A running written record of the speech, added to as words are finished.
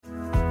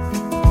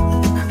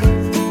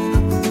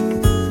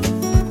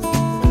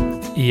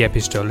Η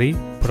Επιστολή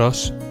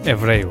προς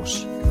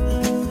Εβραίους.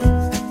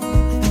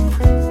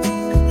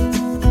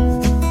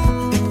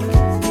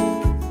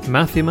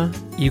 Μάθημα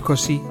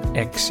 26.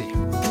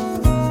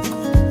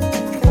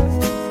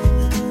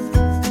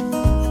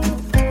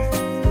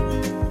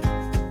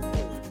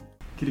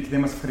 Κύριε και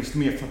μας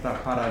ευχαριστούμε για αυτά τα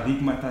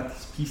παραδείγματα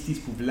της πίστης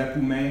που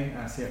βλέπουμε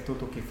σε αυτό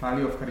το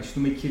κεφάλαιο.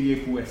 Ευχαριστούμε, Κύριε,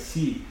 που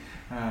εσύ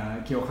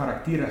και ο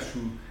χαρακτήρας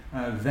σου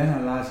δεν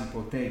αλλάζει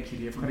ποτέ,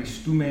 Κύριε.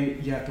 Ευχαριστούμε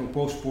για το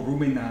πώς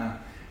μπορούμε να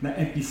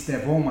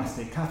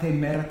εμπιστευόμαστε κάθε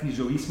μέρα της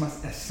ζωής μας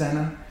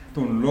εσένα,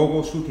 τον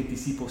λόγο σου και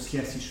τις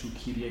υποσχέσεις σου,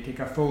 Κύριε. Και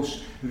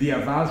καθώς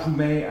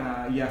διαβάζουμε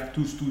για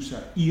αυτούς τους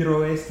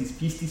ήρωες της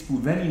πίστης που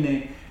δεν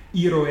είναι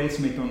ήρωες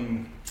με τον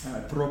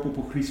τρόπο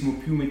που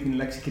χρησιμοποιούμε την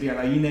λέξη, Κύριε,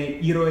 αλλά είναι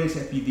ήρωες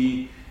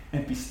επειδή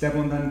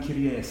εμπιστεύονταν,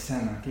 Κύριε,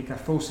 εσένα. Και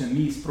καθώς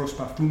εμείς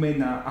προσπαθούμε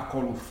να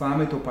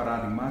ακολουθάμε το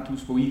παράδειγμα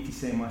τους,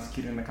 βοήθησέ μας,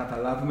 Κύριε, να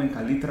καταλάβουμε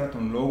καλύτερα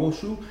τον λόγο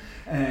σου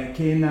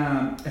και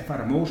να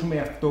εφαρμόσουμε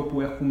αυτό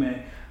που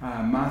έχουμε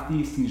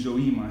μάθει στην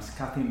ζωή μας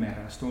κάθε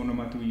μέρα. Στο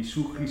όνομα του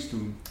Ιησού Χριστού.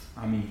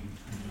 Αμήν.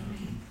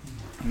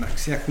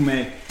 Εντάξει,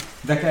 έχουμε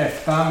 17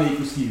 με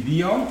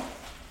 22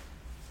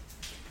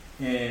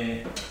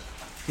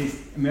 και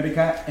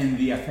μερικά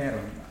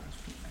ενδιαφέροντα, ας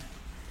πούμε.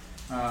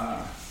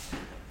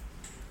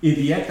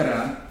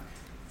 Ιδιαίτερα,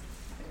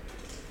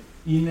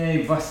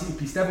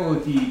 πιστεύω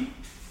ότι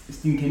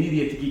στην Καινή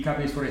Διαθήκη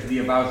κάποιες φορές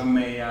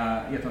διαβάζουμε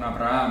για τον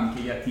Αβραάμ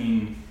και για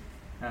την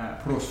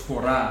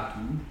προσφορά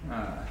του.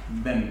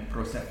 Δεν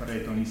προσέφερε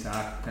τον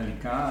Ισαάκ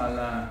τελικά,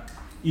 αλλά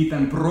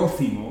ήταν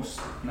πρόθυμος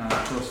να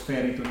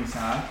προσφέρει τον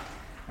Ισαάκ.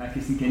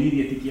 Και στην Καινή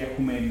Διαθήκη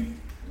έχουμε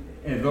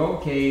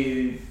εδώ και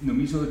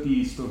νομίζω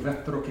ότι στο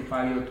δεύτερο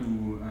κεφάλαιο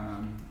του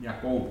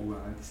Ιακώβου,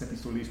 της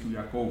Επιστολής του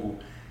Ιακώβου,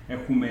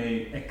 έχουμε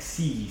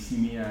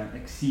μια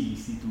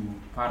εξήγηση του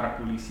πάρα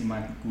πολύ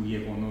σημαντικού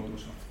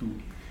γεγονότος αυτού.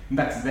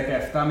 Εντάξει,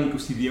 17 με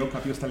 22,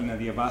 κάποιος θέλει να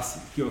διαβάσει.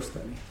 Ποιος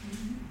θέλει?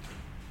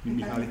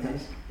 Μιχάλη,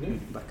 θέλεις?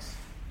 Εντάξει.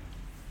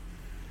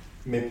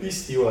 Με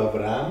πίστη ο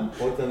Αβραάμ,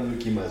 όταν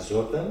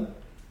δοκιμαζόταν,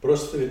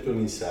 πρόσφερε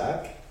τον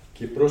Ισαάκ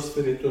και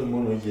πρόσφερε τον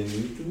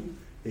μονογενή του,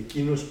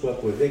 εκείνος που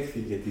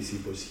αποδέχθηκε τις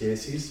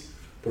υποσχέσεις,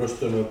 προς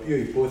τον οποίο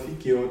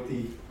υπόθηκε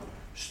ότι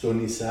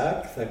στον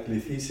Ισαάκ θα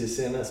κληθείς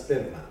ένα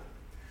σπέρμα,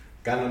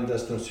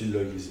 κάνοντας τον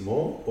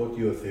συλλογισμό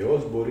ότι ο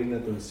Θεός μπορεί να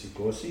τον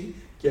σηκώσει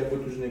και από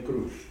τους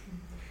νεκρούς.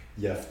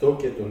 Γι' αυτό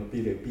και τον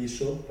πήρε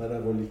πίσω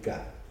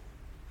παραβολικά.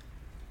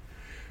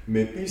 Με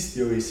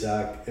πίστη ο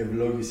Ισαάκ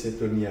ευλόγησε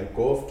τον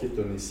Ιακώβ και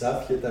τον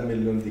Ισαύ για τα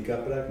μελλοντικά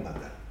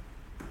πράγματα.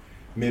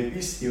 Με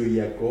πίστη ο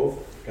Ιακώβ,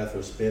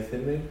 καθώς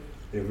πέθαινε,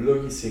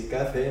 ευλόγησε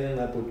κάθε έναν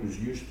από τους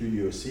γιους του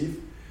Ιωσήφ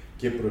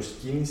και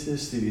προσκύνησε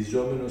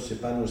στηριζόμενος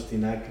επάνω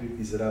στην άκρη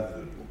της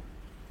ράβδου του.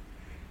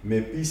 Με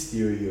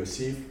πίστη ο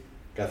Ιωσήφ,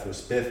 καθώς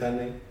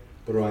πέθανε,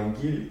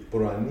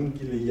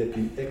 προανήγγειλε για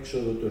την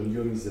έξοδο των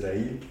γιών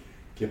Ισραήλ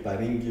και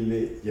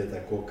παρήγγειλε για τα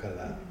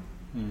κόκαλα.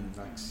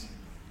 Εντάξει.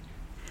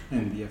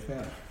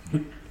 Ενδιαφέρον.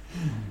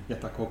 Για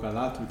τα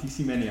κόκαλα του, τι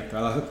σημαίνει αυτό,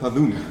 αλλά θα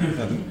δούμε.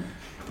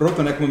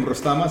 Πρώτον, έχουμε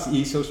μπροστά μας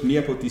ίσως μία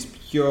από τις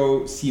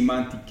πιο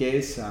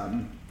σημαντικές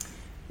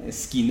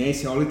σκηνές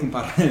σε όλη την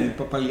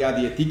Παλαιά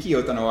Διαθήκη,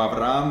 όταν ο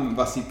Αβραάμ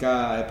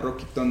βασικά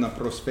πρόκειται να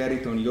προσφέρει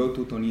τον γιο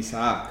του, τον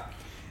Ισαάκ.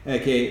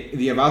 Και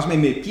διαβάζουμε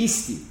με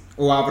πίστη.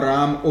 Ο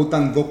Αβραάμ,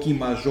 όταν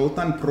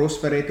δοκιμαζόταν,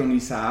 πρόσφερε τον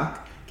Ισαάκ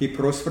και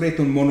πρόσφερε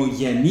τον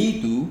μονογενή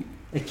του,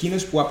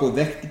 εκείνος που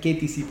αποδέχτηκε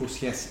τις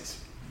υποσχέσεις.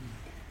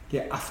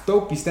 Και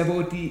αυτό πιστεύω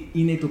ότι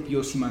είναι το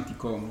πιο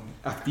σημαντικό.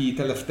 Αυτή η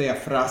τελευταία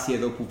φράση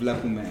εδώ που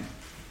βλέπουμε,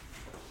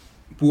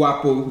 που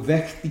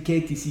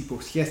αποδέχτηκε τις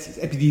υποσχέσεις,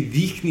 επειδή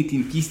δείχνει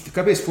την πίστη.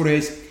 Κάποιες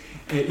φορές,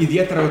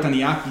 ιδιαίτερα όταν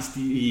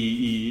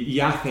οι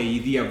άθεοι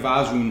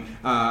διαβάζουν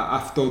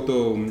αυτό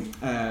το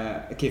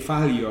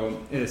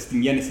κεφάλαιο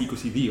στην Γέννηση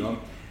 22,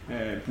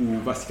 που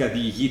βασικά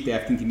διηγείται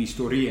αυτή την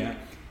ιστορία,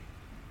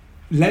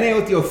 λένε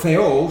ότι ο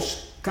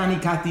Θεός κάνει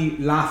κάτι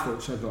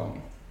λάθος εδώ.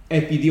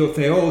 Επειδή ο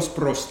Θεός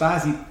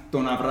προστάζει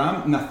τον Αβραάμ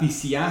να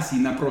θυσιάσει,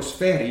 να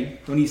προσφέρει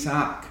τον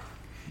Ισαάκ.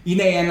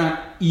 Είναι ένα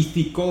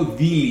ηθικό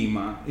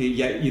δίλημμα,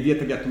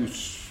 ιδιαίτερα για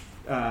τους...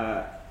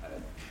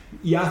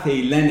 Οι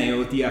άθεοι λένε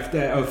ότι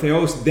ο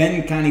Θεός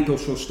δεν κάνει το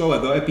σωστό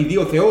εδώ, επειδή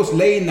ο Θεός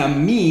λέει να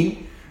μην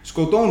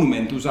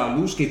σκοτώνουμε τους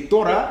άλλους και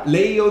τώρα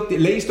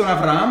λέει στον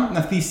Αβραάμ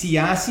να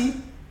θυσιάσει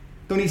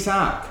τον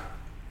Ισαάκ.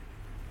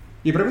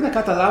 Και πρέπει να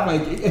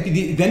καταλάβουμε,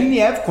 επειδή δεν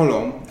είναι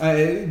εύκολο,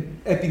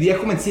 επειδή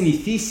έχουμε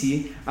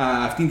συνηθίσει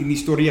αυτή την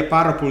ιστορία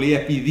πάρα πολύ,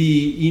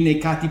 επειδή είναι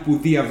κάτι που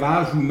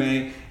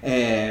διαβάζουμε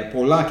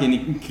πολλά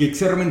και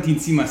ξέρουμε την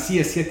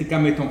σημασία σχετικά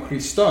με τον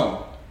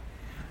Χριστό.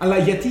 Αλλά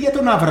γιατί για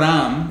τον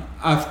Αβραάμ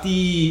αυτή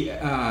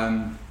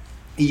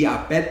η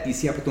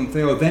απέτηση από τον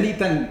Θεό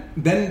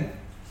δεν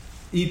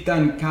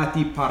ήταν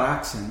κάτι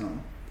παράξενο?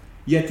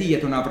 Γιατί για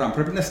τον Αβραάμ?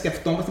 Πρέπει να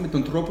σκεφτόμαστε με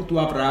τον τρόπο του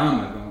Αβραάμ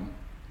εδώ.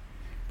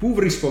 Πού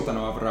βρισκόταν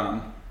ο Αβραάμ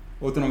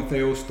όταν ο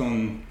Θεός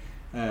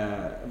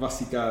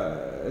βασικά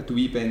του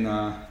είπε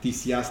να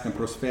θυσιάσει, να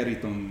προσφέρει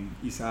τον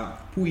Ισαάκ?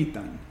 Πού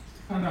ήταν?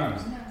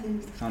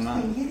 Στην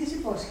γη της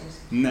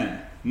υπόσχεσης.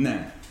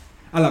 Ναι.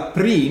 Αλλά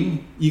πριν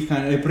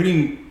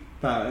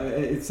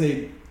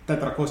σε 400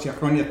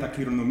 χρόνια θα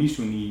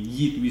κληρονομήσουν η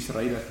γη του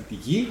Ισραήλ αυτή τη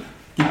γη.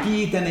 Και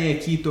ποιοι ήταν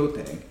εκεί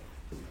τότε?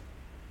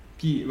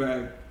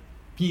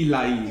 Ποιοι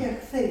λαοί?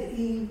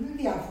 Οι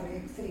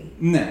διάφοροι εχθροί.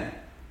 Ναι.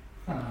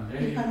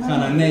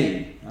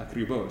 Χαναναίοι.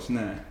 Ακριβώς,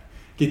 ναι.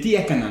 Και τι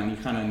έκαναν οι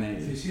Χαναναίοι?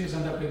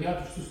 Θυσίαζαν τα παιδιά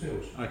τους στους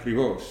θεούς.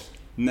 Ακριβώς,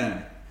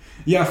 ναι.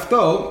 Γι'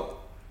 αυτό,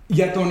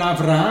 για τον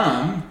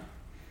Αβραάμ,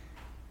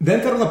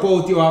 δεν θέλω να πω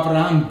ότι ο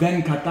Αβραάμ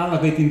δεν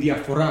κατάλαβε την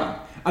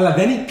διαφορά, αλλά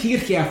δεν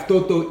υπήρχε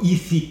αυτό το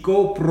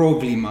ηθικό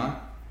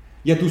πρόβλημα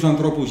για τους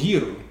ανθρώπους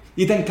γύρω.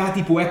 Ήταν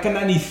κάτι που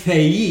έκαναν οι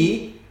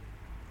θεοί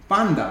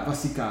πάντα,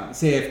 βασικά,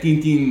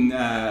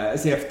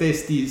 σε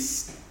αυτές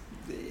τις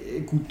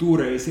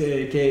κουλτούρες,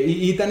 και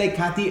ήταν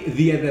κάτι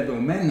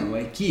διαδεδομένο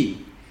εκεί,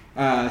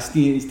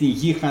 στη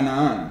γη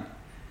Χαναάν.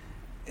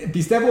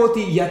 Πιστεύω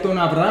ότι για τον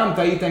Αβραάμ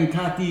θα ήταν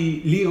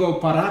κάτι λίγο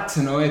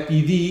παράξενο,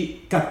 επειδή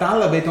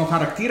κατάλαβε τον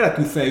χαρακτήρα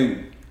του Θεού.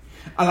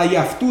 Αλλά για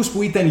αυτούς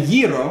που ήταν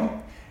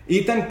γύρω,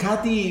 ήταν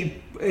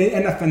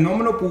ένα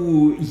φαινόμενο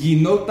που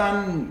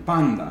γινόταν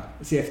πάντα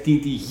σε αυτή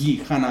τη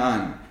γη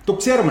Χαναάν. Το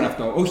ξέρουμε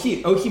αυτό,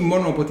 όχι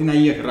μόνο από την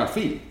Αγία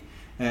Γραφή.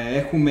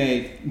 Έχουμε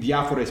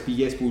διάφορες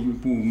πηγές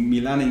που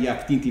μιλάνε για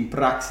αυτή την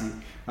πράξη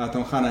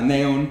των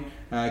Χαναναίων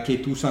και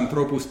τους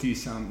ανθρώπους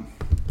της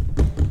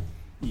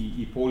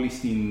η πόλη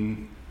στην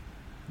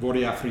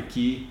Βόρεια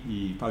Αφρική,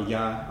 η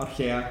παλιά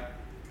αρχαία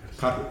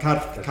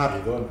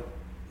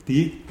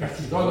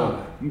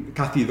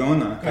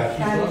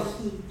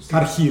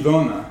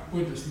Καρχιδόνα. Που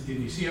ήταν στην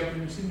Τινησία που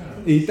είναι σήμερα.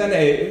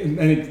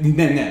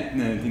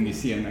 Ναι,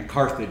 Τινησία,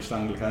 Carthage στα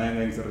αγγλικά,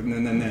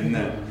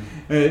 ναι.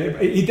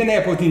 Ήταν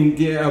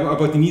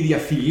από την ίδια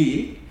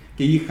φυλή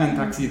και είχαν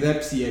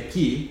ταξιδέψει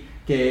εκεί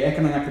και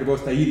έκαναν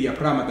ακριβώς τα ίδια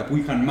πράγματα που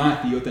είχαν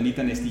μάθει όταν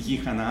ήταν στη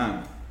γη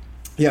Χαναάν.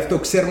 Γι' αυτό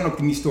ξέρουν από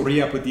την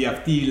ιστορία ότι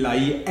αυτοί οι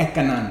λαοί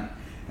έκαναν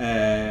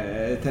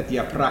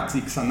τέτοια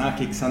πράξη ξανά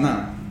και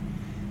ξανά.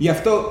 Γι'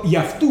 αυτό για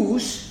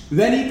αυτούς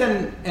δεν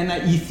ήταν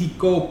ένα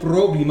ηθικό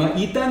πρόβλημα,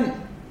 ήταν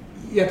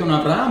για τον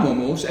Αβραάμ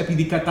όμως,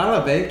 επειδή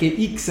κατάλαβε και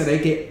ήξερε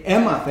και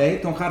έμαθε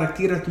τον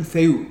χαρακτήρα του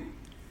Θεού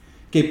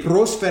και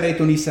πρόσφερε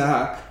τον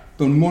Ισαάκ,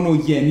 τον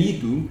μονογενή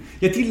του.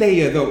 Γιατί λέει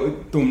εδώ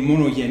τον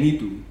μονογενή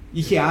του?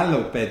 Είχε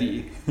άλλο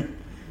παιδί.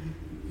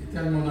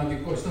 Ήταν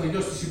μοναδικός, ήταν ο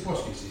γιος της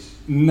υπόσχεσης.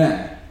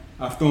 Ναι,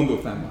 αυτό είναι το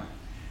θέμα.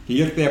 Και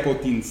ήρθε από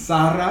την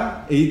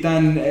Σάρα,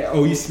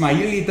 ο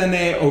Ισμαήλ ήταν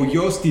ο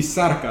γιος της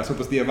Σάρκας,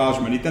 όπως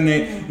διαβάζουμε.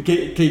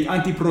 Και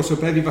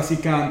αντιπροσωπεύει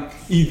βασικά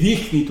η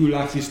δείχνη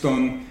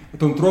τουλάχιστον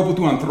τον τρόπο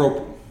του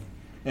ανθρώπου.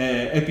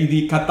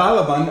 Επειδή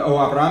κατάλαβαν, ο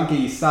Αβραάμ και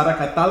η Σάρα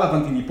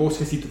κατάλαβαν την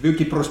υπόσχεση του Θεού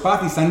και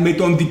προσπάθησαν με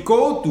τον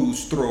δικό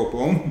τους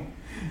τρόπο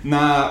να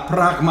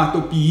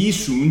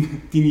πραγματοποιήσουν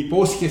την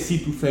υπόσχεση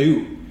του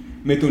Θεού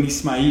με τον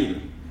Ισμαήλ.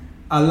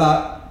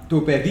 Αλλά το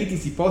παιδί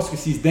της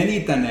υπόσχεσης δεν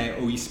ήταν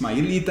ο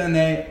Ισμαήλ, ήταν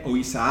ο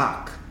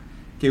Ισαάκ.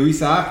 Και ο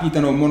Ισαάκ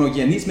ήταν ο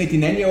μονογενής με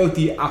την έννοια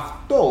ότι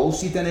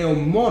αυτός ήταν ο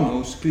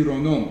μόνος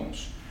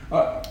κληρονόμος.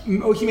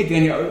 Όχι με την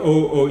έννοια,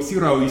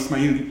 σίγουρα ο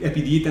Ισμαήλ,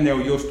 επειδή ήταν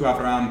ο γιος του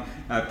Αβραάμ,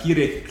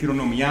 πήρε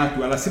κληρονομιά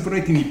του, αλλά σύμφωνα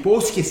με την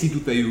υπόσχεση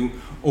του Θεού,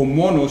 ο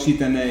μόνος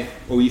ήταν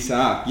ο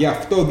Ισαάκ. Γι'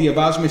 αυτό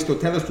διαβάζουμε στο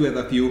τέλος του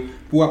εδαφίου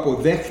που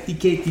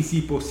αποδέχτηκε τις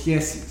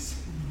υποσχέσεις.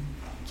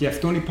 Και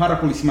αυτό είναι πάρα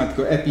πολύ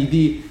σημαντικό,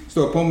 επειδή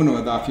στο επόμενο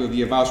εδάφιο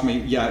διαβάζουμε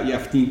για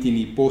αυτήν την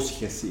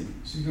υπόσχεση.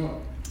 Συγγνώμη.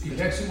 Η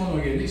λέξη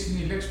μονογενής είναι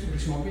η λέξη που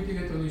χρησιμοποιείται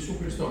για τον Ιησού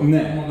Χριστό.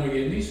 Ναι. Ο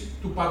μονογενής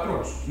του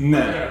πατρός.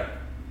 Ναι.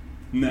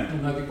 Ναι.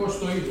 Μοναδικός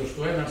στο είδος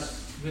του, ένας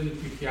δεν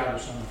υπήρχε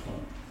άλλος σαν αυτόν.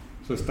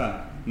 Σωστά.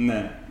 Ναι.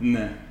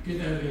 Και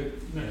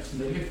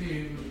συνελήφθη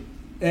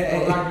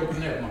το Άγιο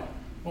Πνεύμα.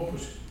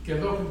 Όπως και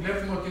εδώ που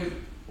βλέπουμε ότι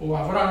ο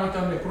Αβραάμ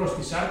ήταν νεκρός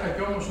στη Σάρκα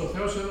και όμως ο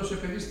Θεός έδωσε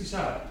παιδί στη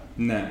Σάρα.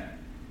 Ναι.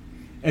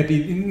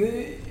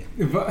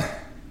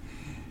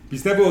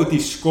 Πιστεύω ότι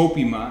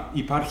σκόπιμα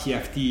υπάρχει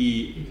αυτή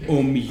η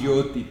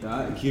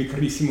ομοιότητα και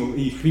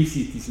η χρήση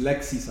της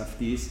λέξης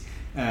αυτής,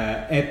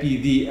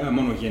 επειδή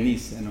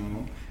μονογενής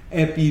εννοώ,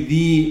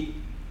 επειδή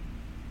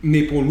με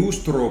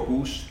πολλούς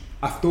τρόπους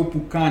αυτό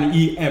που κάνει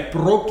ή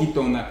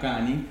επρόκειτο να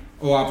κάνει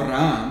ο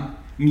Αβραάμ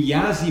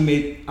μοιάζει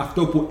με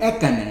αυτό που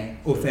έκανε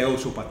ο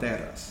Θεός ο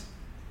Πατέρας.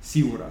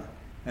 Σίγουρα.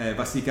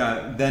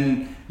 Βασικά δεν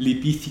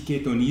λυπήθηκε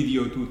τον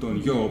ίδιο του τον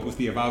γιο, όπως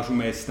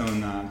διαβάζουμε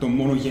τον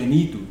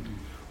μονογενή του,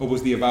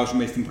 όπως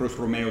διαβάζουμε στην προς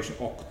Ρωμαίους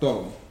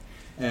 8.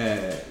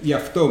 Γι'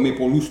 αυτό με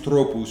πολλούς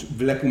τρόπους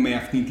βλέπουμε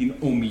αυτή την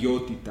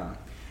ομοιότητα.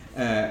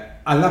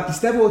 Αλλά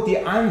πιστεύω ότι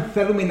αν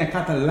θέλουμε να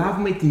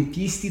καταλάβουμε την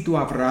πίστη του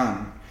Αβραάμ,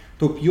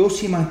 το πιο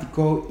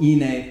σημαντικό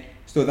είναι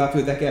στο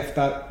δάφιο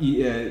 17,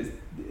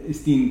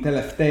 στην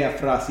τελευταία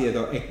φράση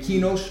εδώ,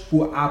 εκείνος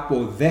που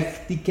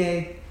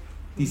αποδέχτηκε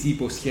τις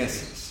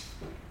υποσχέσεις.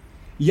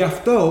 Γι'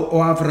 αυτό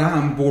ο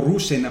Αβραάμ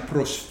μπορούσε να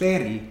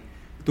προσφέρει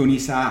τον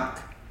Ισαάκ,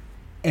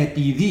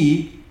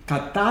 επειδή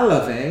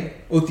κατάλαβε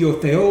ότι ο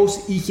Θεός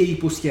είχε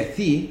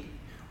υποσχεθεί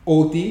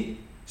ότι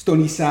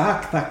στον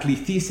Ισαάκ θα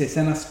κληθεί σε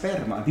ένα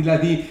σπέρμα.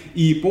 Δηλαδή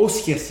η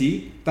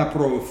υπόσχεση θα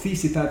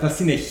προωθήσει, θα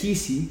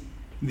συνεχίσει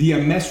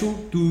διαμέσου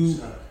του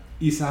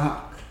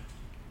Ισαάκ.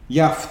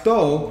 Γι'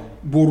 αυτό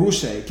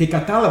μπορούσε και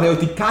κατάλαβε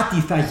ότι κάτι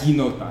θα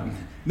γινόταν.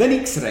 Δεν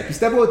ήξερε.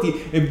 Πιστεύω ότι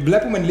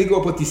βλέπουμε λίγο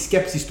από τις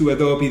σκέψεις του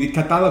εδώ, επειδή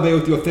κατάλαβε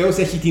ότι ο Θεός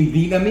έχει την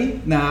δύναμη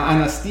να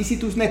αναστήσει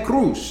τους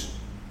νεκρούς.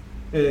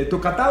 Το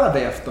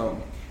κατάλαβε αυτό.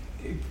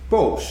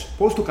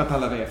 Πώς το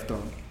κατάλαβε αυτό?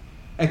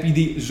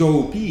 Επειδή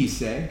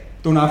ζωοποίησε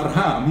τον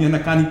Αβραάμ για να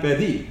κάνει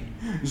παιδί.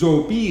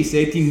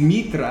 Ζωοποίησε την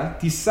μήτρα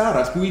της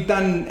Σάρας που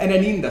ήταν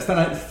 90.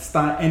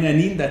 Στα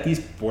 90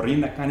 της μπορεί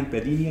να κάνει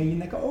παιδί μια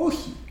γυναίκα?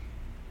 Όχι.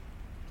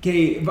 Και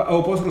ο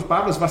Απόστολος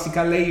Παύλος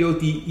βασικά λέει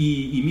ότι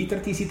η μήτρα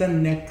της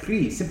ήταν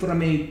νεκρή, σύμφωνα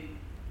με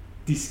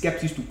τις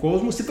σκέψεις του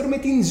κόσμου, σύμφωνα με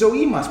την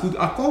ζωή μας που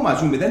ακόμα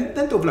ζούμε.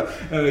 Δεν το βλέπω.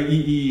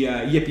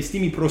 Η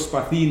επιστήμη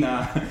προσπαθεί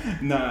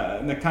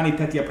να κάνει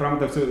τέτοια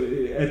πράγματα.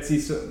 Έτσι,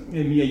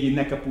 μια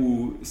γυναίκα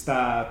που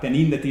στα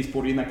 50 της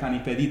μπορεί να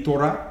κάνει παιδί,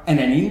 τώρα 90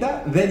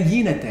 δεν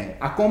γίνεται.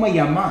 Ακόμα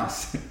για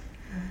μας,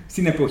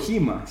 στην εποχή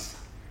μας.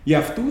 Για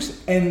αυτούς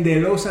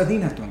εντελώς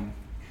αδύνατον.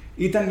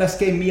 Ήταν λες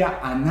και μια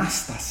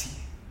Ανάσταση.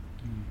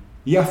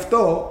 Γι'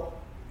 αυτό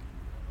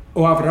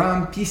ο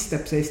Αβραάμ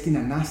πίστεψε στην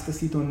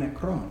Ανάσταση των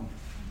νεκρών.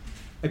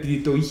 Επειδή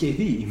το είχε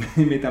δει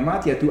με τα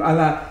μάτια του,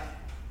 αλλά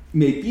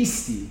με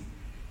πίστη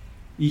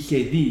είχε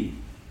δει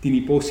την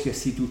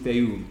υπόσχεση του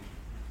Θεού.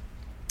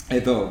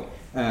 Εδώ.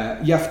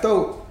 Γι'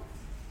 αυτό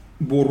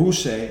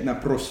μπορούσε να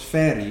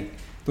προσφέρει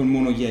τον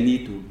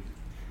μονογενή του,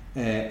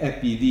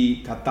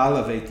 επειδή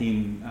κατάλαβε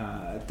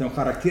τον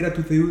χαρακτήρα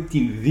του Θεού,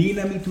 την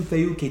δύναμη του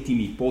Θεού και την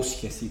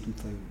υπόσχεση του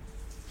Θεού.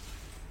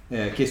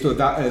 Και στο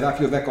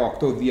δάφιο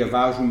 18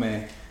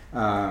 διαβάζουμε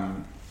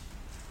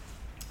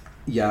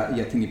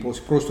για την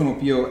υπόσχεση, προς τον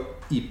οποίο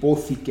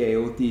υπόθηκε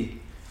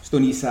ότι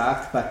στον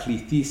Ισαάκ θα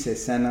κληθεί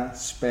σε ένα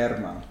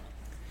σπέρμα.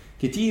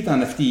 Και τι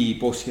ήταν αυτή η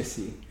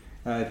υπόσχεση?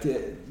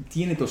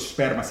 Τι είναι το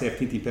σπέρμα σε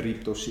αυτή την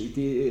περίπτωση?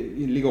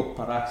 Λίγο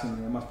παράξενο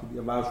για εμάς που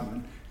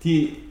διαβάζουμε.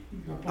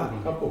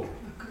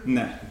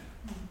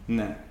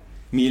 Ναι.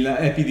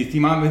 Επειδή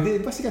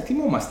βασικά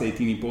θυμόμαστε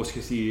την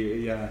υπόσχεση,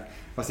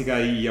 βασικά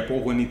οι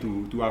απόγονοι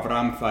του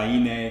Αβραάμ θα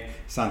είναι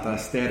σαν τα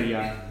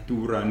αστέρια του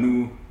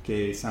ουρανού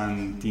και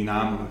σαν την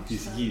άμμο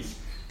της γης.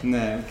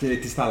 Ναι, και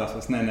της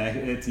θάλασσας,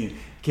 ναι, έτσι.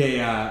 Και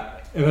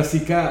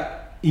βασικά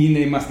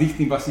μας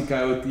δείχνει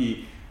βασικά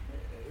ότι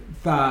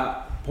θα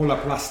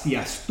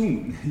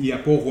πολλαπλασιαστούν οι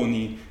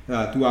απόγονοι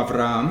του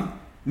Αβραάμ.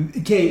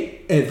 Και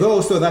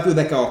εδώ στο δάφιο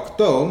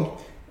 18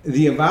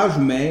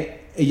 διαβάζουμε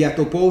για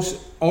το πώς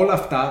όλα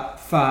αυτά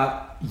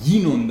θα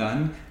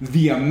γίνονταν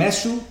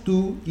διαμέσου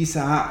του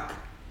Ισαάκ.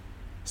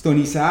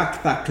 Στον Ισαάκ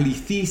θα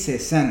κληθεί σε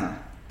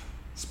σένα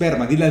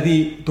σπέρμα,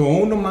 δηλαδή το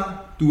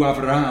όνομα του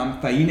Αβραάμ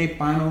θα είναι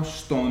πάνω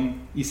στον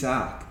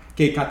Ισαάκ.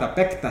 Και κατά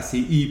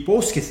επέκταση η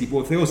υπόσχεση που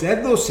ο Θεός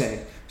έδωσε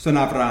στον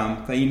Αβραάμ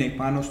θα είναι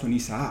πάνω στον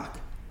Ισαάκ.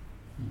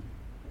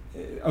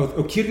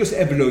 Ο Κύριος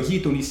ευλογεί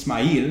τον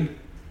Ισμαήλ,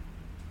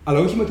 αλλά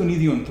όχι με τον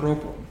ίδιο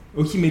τρόπο,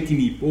 όχι με την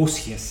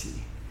υπόσχεση.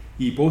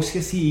 Η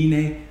υπόσχεση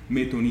είναι με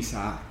τον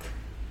Ισαάκ.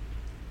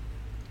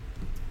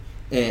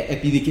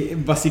 Επειδή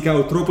βασικά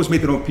ο τρόπος με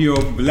τον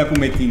οποίο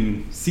βλέπουμε την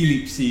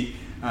σύλληψη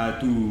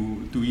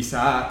του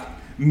Ισαάκ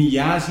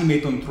μοιάζει με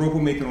τον τρόπο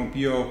με τον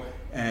οποίο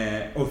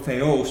ο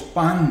Θεός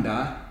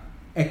πάντα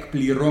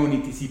εκπληρώνει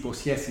τις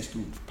υποσχέσεις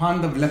του.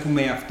 Πάντα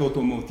βλέπουμε αυτό το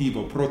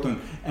μοτίβο. Πρώτον,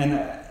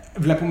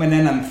 βλέπουμε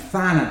έναν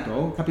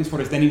θάνατο, κάποιες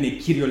φορές δεν είναι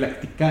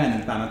κυριολεκτικά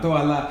έναν θάνατο,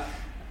 αλλά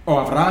ο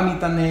Αβραάμ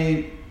ήταν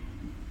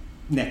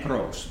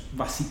νεκρός,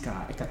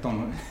 βασικά, 100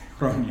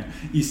 χρόνια.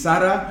 Η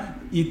Σάρα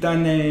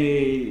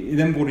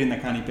δεν μπορεί να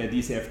κάνει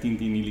παιδί σε αυτήν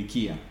την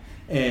ηλικία.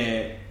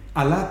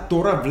 Αλλά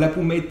τώρα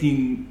βλέπουμε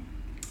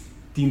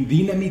την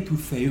δύναμη του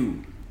Θεού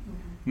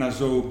να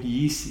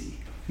ζωοποιήσει,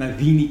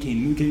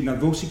 να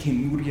δώσει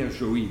καινούρια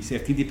ζωή σε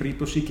αυτή την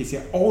περίπτωση και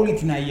σε όλη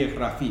την Αγία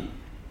Γραφή.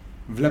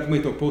 Βλέπουμε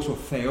το πώς ο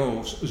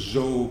Θεός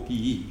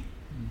ζωοποιεί.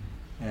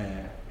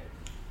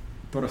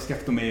 Τώρα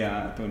σκέφτομαι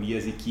τον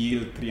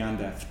Ιεζεκιήλ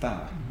 37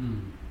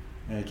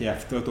 και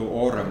αυτό το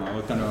όραμα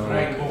όταν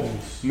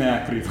ναι,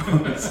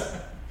 ακριβώς.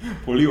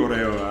 Πολύ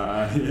ωραίο.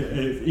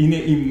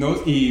 Είναι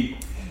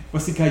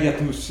βασικά για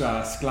τους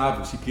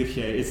σκλάβους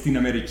υπήρχε στην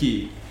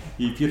Αμερική.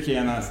 Υπήρχε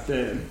ένας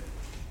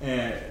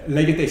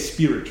λέγεται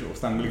spiritual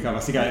στα αγγλικά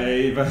βασικά,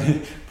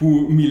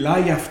 που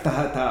μιλάει για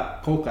αυτά τα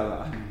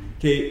κόκαλα.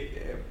 Και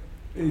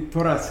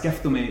τώρα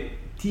σκέφτομαι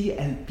τι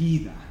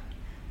ελπίδα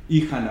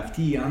είχαν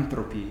αυτοί οι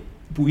άνθρωποι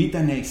που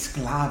ήταν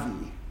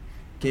σκλάβοι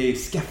και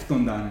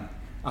σκέφτονταν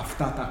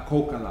αυτά τα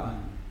κόκαλα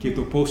και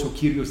το πώς ο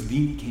Κύριος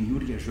δίνει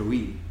καινούρια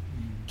ζωή.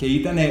 Και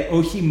ήταν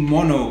όχι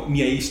μόνο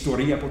μια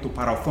ιστορία από το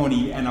παρελθόν,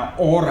 ένα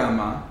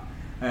όραμα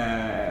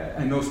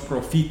ενός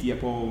προφήτη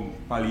από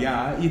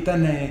παλιά,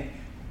 ήταν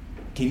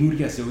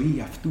καινούρια ζωή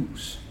για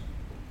αυτούς.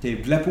 Και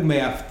βλέπουμε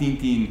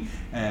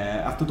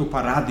αυτό το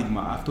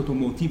παράδειγμα, αυτό το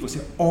μοτίβο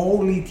σε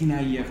όλη την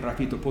Αγία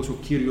Γραφή, το πώς ο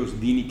Κύριος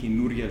δίνει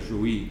καινούρια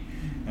ζωή.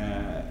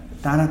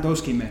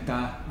 Θάνατος και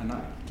μετά,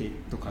 και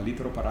το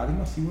καλύτερο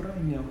παράδειγμα σίγουρα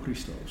είναι ο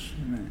Χριστός.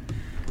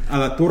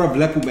 Αλλά τώρα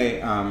βλέπουμε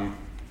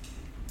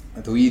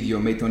το ίδιο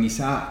με τον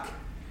Ισαάκ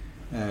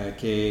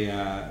και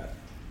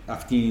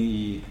αυτή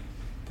η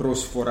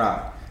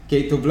προσφορά.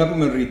 Και το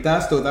βλέπουμε ρητά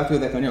στο εδάφιο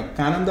 19,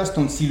 κάνοντας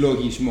τον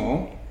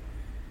συλλογισμό,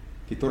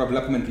 και τώρα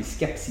βλέπουμε τις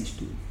σκέψεις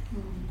του,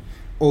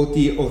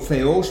 ότι ο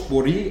Θεός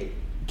μπορεί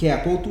και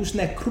από τους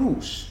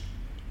νεκρούς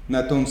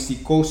να τον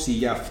σηκώσει,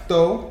 γι'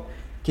 αυτό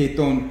και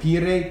τον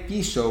πήρε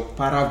πίσω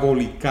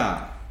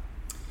παραβολικά.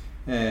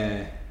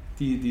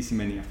 Τι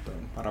σημαίνει αυτό,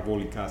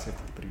 παραβολικά σε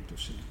αυτή την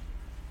περίπτωση?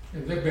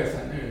 Δεν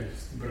πέθανε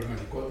στην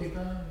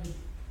πραγματικότητα.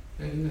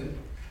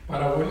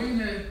 Παραβολή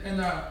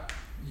είναι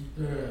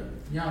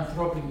μια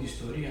ανθρώπινη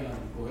ιστορία, να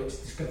το πω έτσι,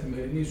 της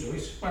καθημερινής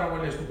ζωής,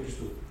 παραβολές του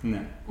Χριστού,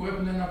 Ναι. που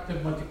έχουν ένα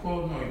πνευματικό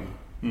νόημα.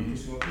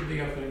 Χρησιμοποιείται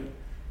για αυτό.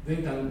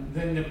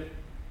 Δεν είναι,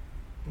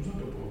 πώς να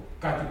το πω,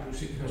 κάτι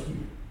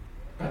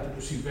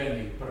που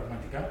συμβαίνει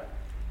πραγματικά.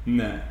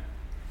 Ναι.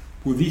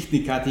 Που δείχνει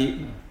κάτι,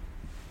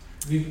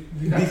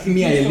 Δείχνει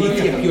μια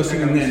αλήθεια πιο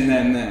συγκεκριμένη.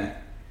 Ναι.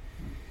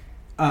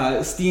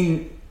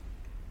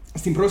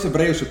 Στην προς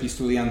Εβραίους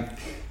επιστολή,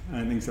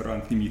 δεν ξέρω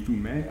αν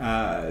θυμηθούμε,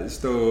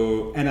 στο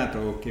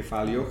 9ο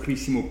κεφάλαιο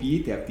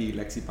χρησιμοποιείται αυτή η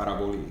λέξη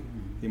παραβολή.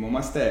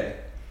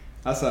 Θυμόμαστε?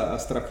 Ας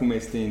στραφούμε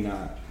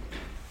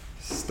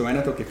στο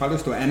 9ο κεφάλαιο,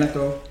 στο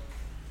 9ο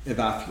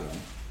εδάφιο.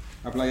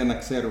 Απλά για να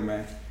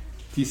ξέρουμε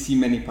τι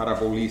σημαίνει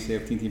παραβολή σε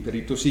αυτή την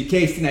περίπτωση.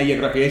 Και στην Αγία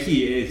Γραφή,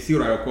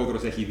 σίγουρα ο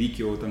Κόδρος έχει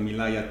δίκιο όταν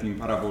μιλάει για την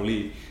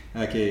παραβολή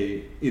και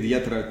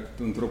ιδιαίτερα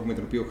τον τρόπο με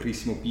τον οποίο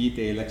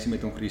χρησιμοποιείται η λέξη με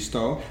τον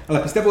Χριστό.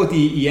 Αλλά πιστεύω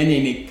ότι η έννοια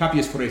είναι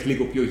κάποιες φορές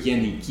λίγο πιο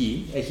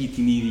γενική, έχει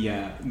την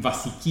ίδια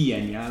βασική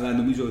έννοια, αλλά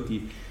νομίζω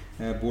ότι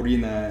μπορεί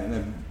να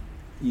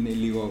είναι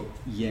λίγο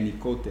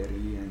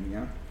γενικότερη η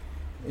έννοια.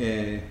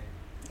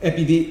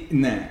 Επειδή,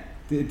 ναι,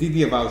 τι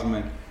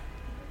διαβάζουμε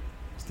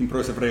στην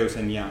προς Εβραίους 9?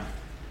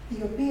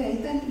 Η οποία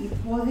ήταν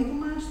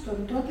υπόδειγμα στον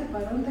τότε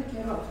παρόντα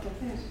καιρό, αυτό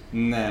θες?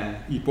 Ναι,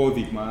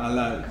 υπόδειγμα,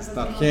 αλλά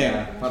στα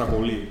αρχαία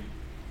παραβολή.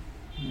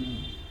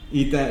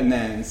 Ήταν,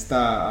 ναι,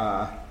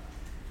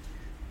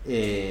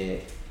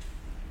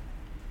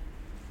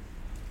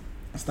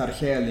 στα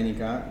αρχαία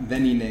ελληνικά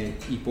δεν είναι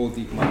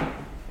υπόδειγμα.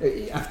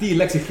 Αυτή η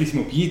λέξη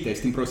χρησιμοποιείται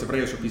στην προς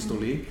Εβραίους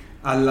επιστολή,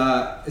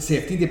 αλλά σε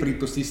αυτή την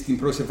περίπτωση στην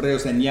προς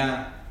Εβραίους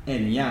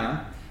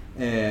 9,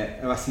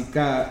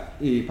 βασικά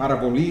η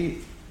παραβολή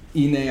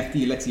είναι αυτή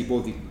η λέξη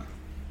υπόδειγμα.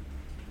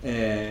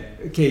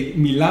 Και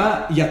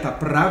μιλά για τα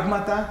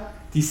πράγματα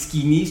της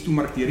σκηνής του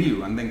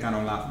μαρτυρίου, αν δεν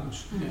κάνω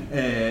λάθος.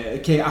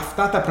 Και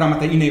αυτά τα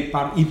πράγματα είναι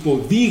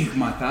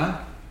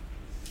υποδείγματα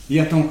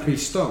για τον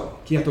Χριστό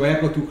και για το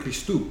έργο του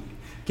Χριστού.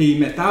 Και η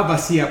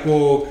μετάβαση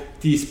από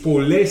τις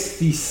πολλές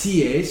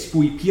θυσίες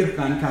που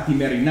υπήρχαν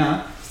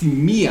καθημερινά στη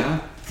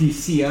μία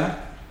θυσία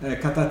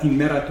κατά τη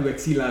μέρα του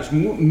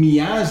εξυλασμού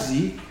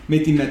μοιάζει με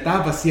τη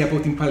μετάβαση από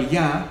την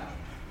παλιά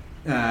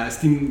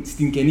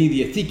στην Καινή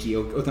Διαθήκη,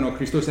 όταν ο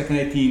Χριστός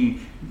έκανε την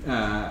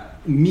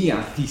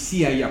μία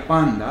θυσία για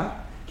πάντα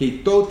και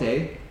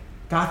τότε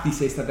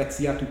κάθισε στα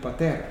δεξιά του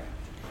Πατέρα.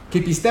 Και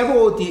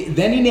πιστεύω ότι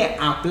δεν είναι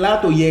απλά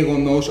το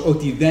γεγονός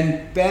ότι δεν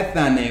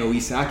πέθανε ο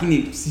Ισαάκ,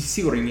 είναι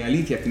σίγουρα η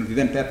αλήθεια αυτή ότι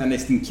δεν πέθανε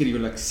στην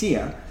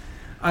κυριολεξία,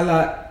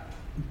 αλλά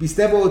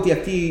πιστεύω ότι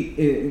αυτή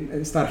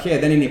στα αρχαία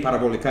δεν είναι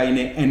παραβολικά,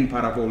 είναι εν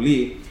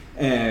παραβολή.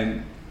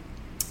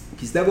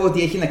 Πιστεύω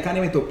ότι έχει να κάνει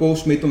με το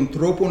πώς με τον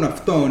τρόπο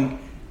αυτόν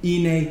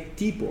είναι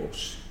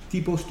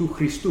τύπος του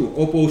Χριστού,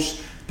 όπως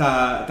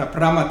τα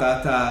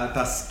πράγματα,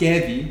 τα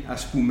σκεύη,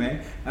 ας πούμε,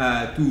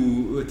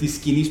 της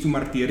σκηνής του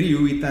μαρτυρίου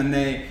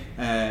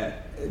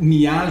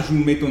μοιάζουν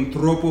με τον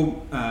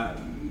τρόπο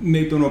με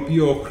τον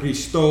οποίο ο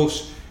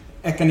Χριστός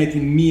έκανε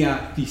την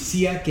μία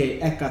θυσία και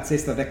έκατσε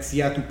στα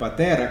δεξιά του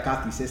Πατέρα,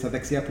 κάθισε στα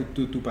δεξιά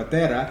του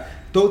Πατέρα.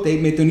 Τότε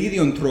με τον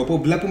ίδιο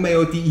τρόπο βλέπουμε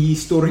ότι η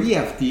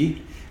ιστορία αυτή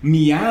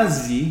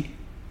μοιάζει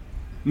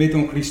με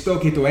τον Χριστό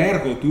και το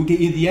έργο του και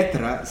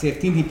ιδιαίτερα σε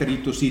αυτήν την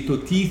περίπτωση το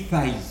τι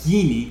θα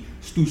γίνει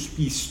στους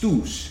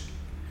πιστούς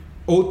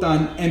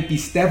όταν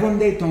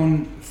εμπιστεύονται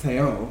τον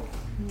Θεό,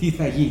 τι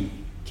θα γίνει,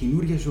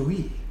 καινούρια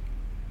ζωή.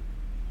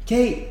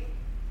 Και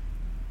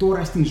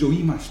τώρα στην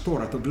ζωή μας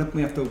τώρα, το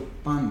βλέπουμε αυτό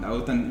πάντα,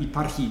 όταν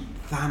υπάρχει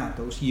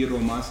θάνατος γύρω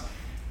μας,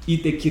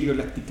 είτε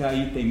κυριολεκτικά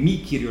είτε μη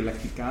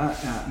κυριολεκτικά,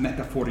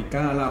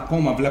 μεταφορικά, αλλά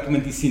ακόμα βλέπουμε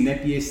τις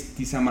συνέπειες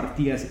της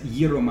αμαρτίας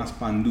γύρω μας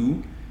παντού,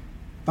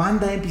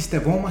 πάντα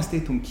εμπιστευόμαστε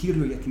τον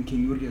Κύριο για την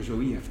καινούρια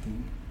ζωή αυτή.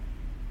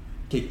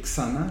 Και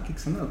ξανά και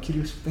ξανά ο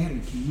Κύριος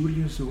φέρει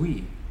καινούρια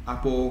ζωή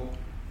από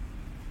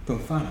τον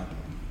θάνατο.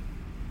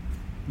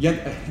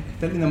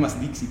 Θέλει να μας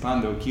δείξει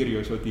πάντα ο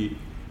Κύριος ότι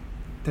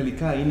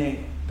τελικά είναι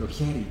το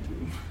χέρι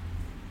του.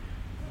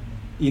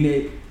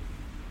 Είναι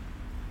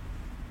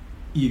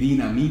η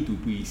δύναμή του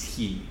που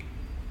ισχύει.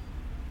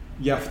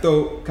 Γι'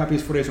 αυτό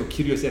κάποιες φορές ο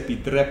Κύριος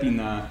επιτρέπει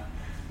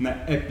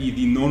να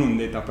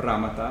επιδεινώνονται τα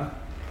πράγματα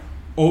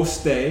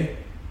ώστε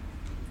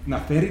να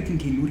φέρει την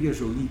καινούρια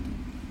ζωή του.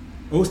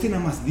 Ώστε να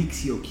μας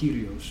δείξει ο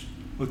Κύριος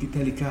ότι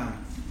τελικά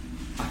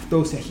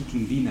αυτός έχει την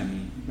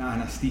δύναμη να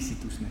αναστήσει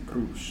τους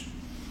νεκρούς.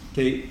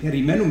 Και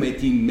περιμένουμε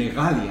την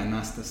μεγάλη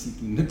Ανάσταση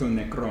των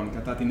νεκρών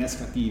κατά την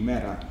έσχατη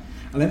ημέρα.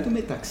 Αλλά εν τω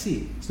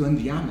μεταξύ, στο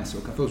ενδιάμεσο,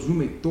 καθώς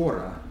ζούμε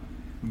τώρα,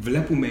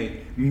 βλέπουμε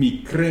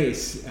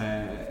μικρές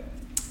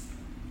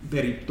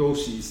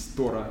περιπτώσεις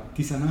τώρα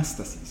της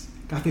Ανάστασης.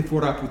 κάθε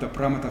φορά που τα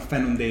πράγματα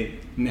φαίνονται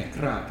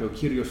νεκρά και ο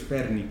Κύριος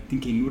φέρνει την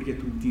καινούρια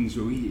του την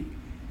ζωή,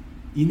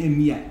 είναι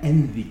μια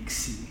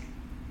ένδειξη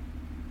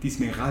της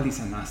μεγάλης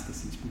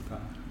Ανάστασης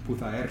που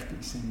θα έρθει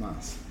σε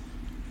εμάς,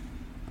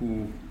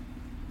 που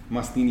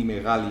μας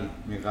δίνει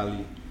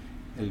μεγάλη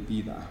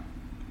ελπίδα.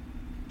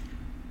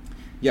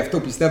 Γι' αυτό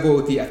πιστεύω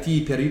ότι αυτή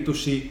η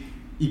περίπτωση,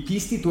 η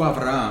πίστη του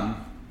Αβραάμ,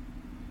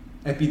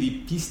 επειδή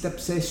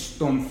πίστεψε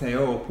στον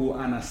Θεό που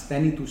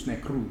ανασταίνει τους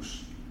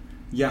νεκρούς,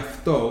 γι'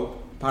 αυτό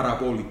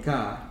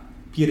παραβολικά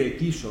πήρε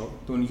πίσω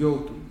τον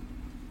γιο του.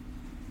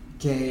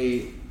 Και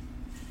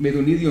με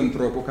τον ίδιο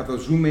τρόπο,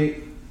 καθώς ζούμε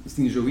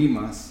στην ζωή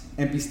μας,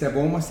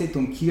 εμπιστευόμαστε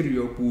τον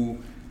Κύριο που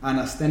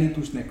ανασταίνει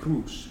τους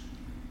νεκρούς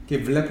και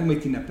βλέπουμε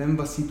την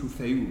επέμβαση του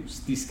Θεού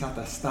στις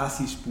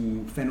καταστάσεις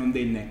που φαίνονται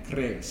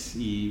νεκρές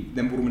ή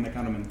δεν μπορούμε να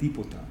κάνουμε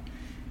τίποτα.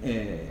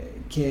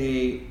 Και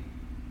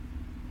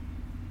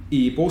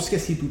η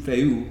υπόσχεση του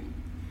Θεού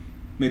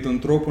με τον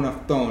τρόπο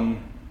αυτόν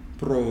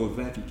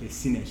προοδεύει και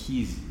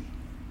συνεχίζει.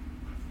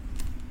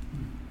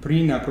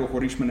 Πριν να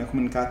προχωρήσουμε να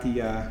έχουμε κάτι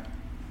για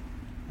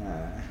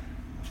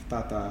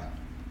αυτά τα...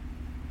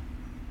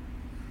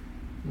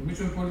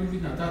 Νομίζω είναι πολύ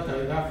δυνατά τα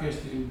εδάφια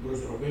στην προς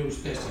Εβραίους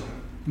 4.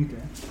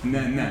 Okay.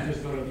 Ναι.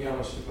 Θες τώρα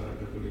διάβασε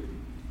παρακαλώ.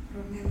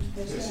 Ρωμαίους 4.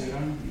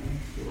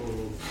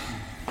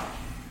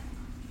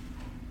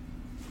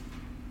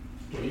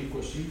 Το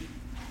 20,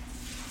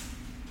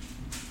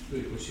 το 21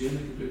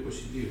 και το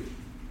 22.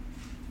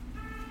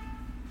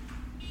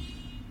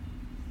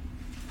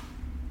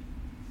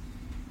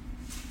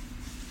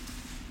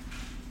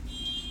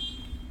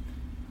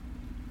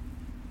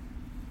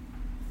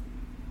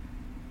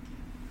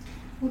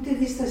 Ούτε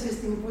δίστασε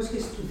στην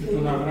υπόσχεση του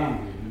Θεού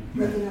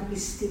με την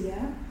απιστία,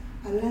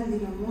 αλλά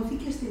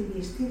ενδυναμώθηκε στην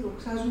πίστη,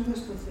 δοξάζοντας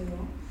τον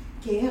Θεό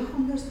και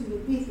έχοντας την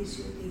πεποίθηση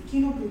ότι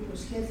εκείνο που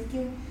υποσχέθηκε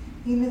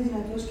είναι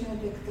δυνατός και να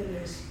το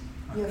εκτελέσει.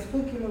 Γι' αυτό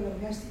και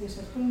λογαριάστηκε σε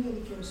αυτόν για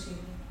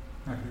δικαιοσύνη.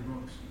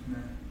 Ακριβώς,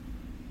 ναι.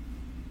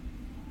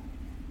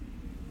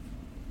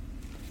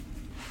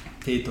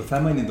 Και το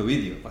θέμα είναι το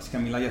ίδιο. Βασικά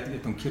μιλάει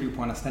για τον Κύριο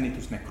που ανασταίνει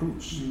τους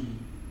νεκρούς.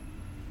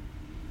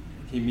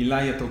 Και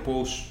μιλάει για το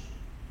πώς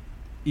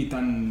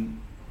ήταν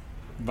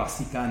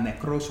βασικά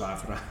νεκρός ο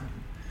Αβραάμ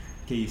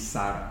και η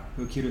Σάρα.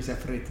 Ο Κύριος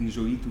έφερε την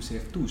ζωή του σε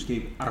αυτούς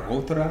και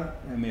αργότερα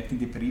με αυτή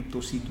την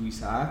περίπτωση του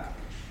Ισαάκ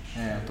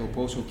το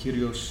πώς ο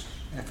Κύριος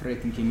έφερε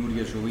την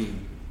καινούρια ζωή.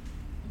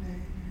 Ναι,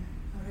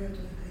 ωραίο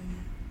το 19.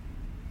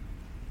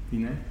 Τι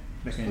είναι,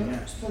 19.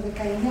 Στο 19,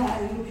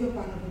 λίγο πιο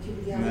πάνω από εκεί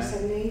που διάβασα,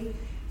 λέει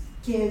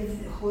και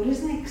χωρίς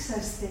να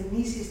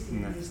εξασθενήσεις την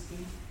πίστη.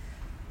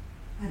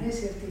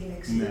 Αρέσει αυτή η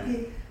λέξη, γιατί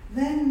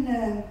δεν,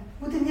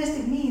 ούτε μια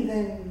στιγμή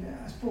δεν,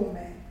 ας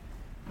πούμε,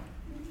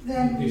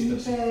 δεν είπε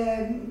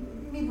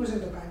μήπως δεν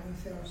το κάνει ο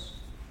Θεός.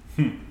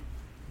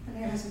 Δεν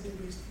έχασε την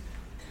πίστη.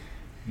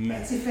 Ναι.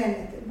 Έτσι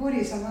φαίνεται.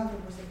 Μπορεί σαν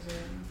άνθρωπος δεν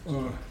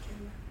ξέρω.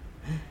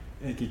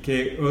 Και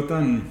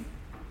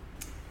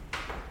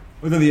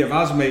όταν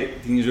διαβάζουμε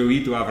την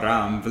ζωή του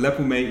Αβραάμ,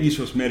 βλέπουμε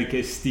ίσως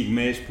μερικές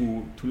στιγμές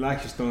που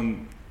τουλάχιστον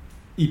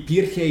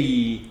υπήρχε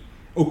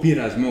ο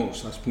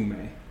πειρασμός, ας πούμε,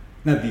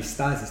 να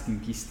διστάζει στην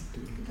πίστη του.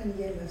 Όταν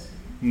γέλασε.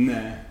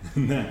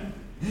 Ναι.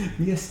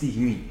 Μια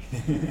στιγμή.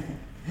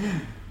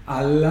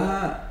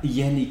 Αλλά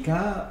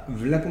γενικά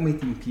βλέπουμε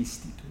την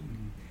πίστη του.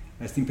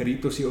 Στην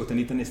περίπτωση όταν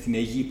ήταν στην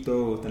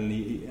Αίγυπτο, όταν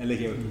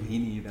έλεγε ότι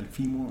είναι η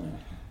αδελφή μου,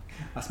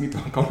 ας μην το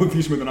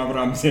ακολουθήσουμε τον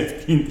Αβραάμ σε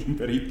αυτήν την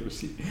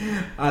περίπτωση.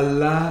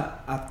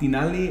 Αλλά απ' την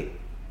άλλη,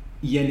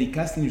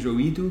 γενικά στην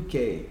ζωή του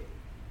και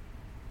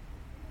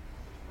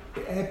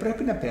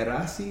πρέπει να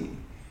περάσει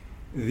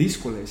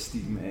δύσκολες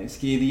στιγμές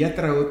και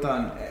ιδιαίτερα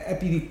όταν,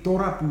 επειδή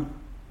τώρα που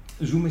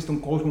ζούμε στον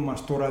κόσμο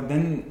μας τώρα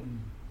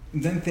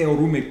δεν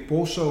θεωρούμε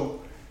πόσο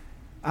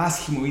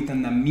άσχημο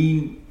ήταν να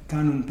μην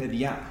κάνουν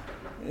παιδιά.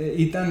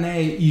 Ήταν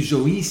η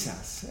ζωή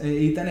σας,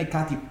 ήταν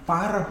κάτι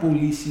πάρα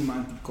πολύ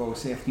σημαντικό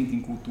σε αυτήν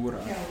την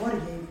κουλτούρα. Και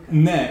αγόρια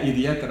ειδικά. Ναι,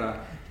 ιδιαίτερα.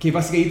 Και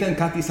βασικά ήταν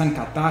κάτι σαν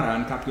κατάρα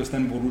αν κάποιος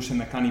δεν μπορούσε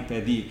να κάνει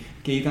παιδί.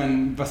 Και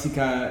ήταν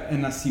βασικά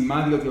ένα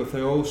σημάδι ότι ο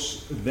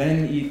Θεός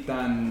δεν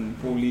ήταν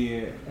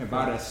πολύ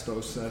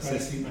ευάρεστος,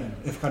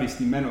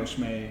 ευχαριστημένος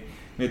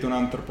με τον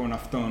άνθρωπο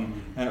αυτόν,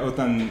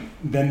 όταν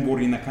δεν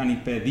μπορεί να κάνει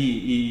παιδί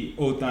ή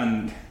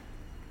όταν...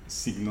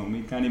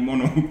 Συγγνώμη, κάνει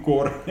μόνο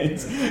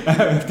κόρες.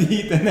 Αυτή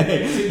ήταν...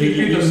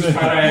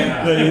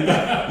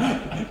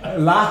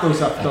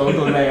 Λάθος αυτό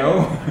το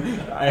λέω.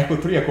 Έχω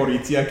 3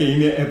 κορίτσια και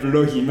είμαι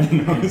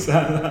ευλογημένος.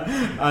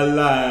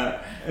 Αλλά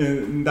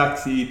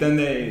εντάξει, ήταν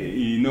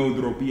η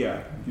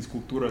νοοτροπία της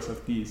κουλτούρας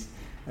αυτής.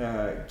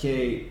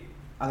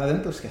 Αλλά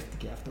δεν το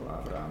σκέφτηκε αυτό ο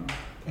Αβραάμ.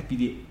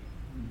 Επειδή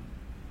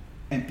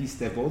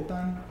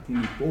εμπιστευόταν την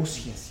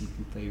υπόσχεση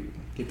του Θεού.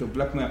 Και το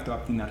βλέπουμε αυτό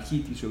από την αρχή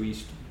της ζωής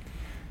του.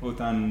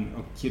 Όταν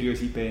ο Κύριος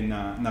είπε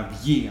να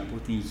βγει από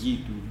την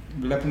γη του,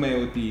 βλέπουμε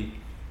ότι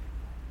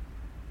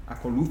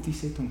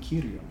ακολούθησε τον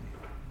Κύριο.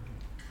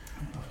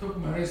 Αυτό που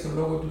μου αρέσει στο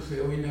Λόγο του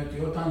Θεού είναι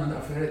ότι όταν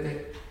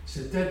αναφέρεται σε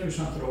τέτοιους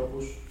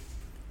ανθρώπους,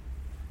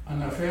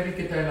 αναφέρει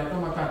και τα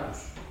ελαττώματά τους.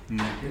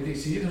 Ναι. Γιατί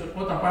συνήθως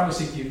όταν πάμε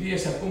σε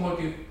κηδείες ακούμε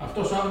ότι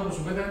αυτός ο άνθρωπος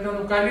που πέθανε ήταν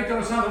ο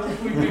καλύτερος άνθρωπος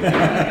που υπήρχε.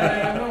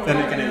 Δεν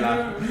έκανε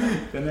λάθος.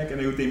 Δεν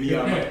έκανε ούτε μία.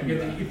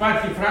 Γιατί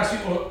υπάρχει η φράση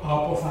ο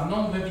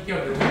αποθανόν δεν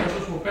δικαιώται. Δηλαδή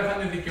αυτός που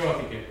πέθανε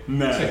δικαιώθηκε.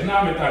 Ναι.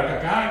 Ξεχνάμε τα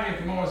κακά και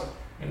θυμόμαστε.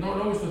 Ενώ ο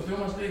λόγος του Θεού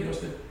μας λέει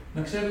ώστε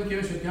να ξέρουμε και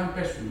εμείς ότι αν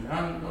πέσουμε,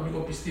 αν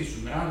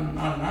ολιγοπιστήσουμε,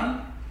 αν,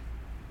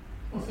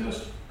 ο Θεός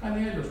κάνει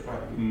έλεος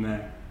πάλι. Ναι.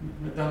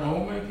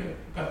 Μετανοούμε και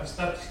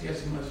καθιστά τη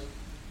σχέση μας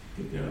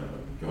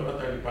και όλα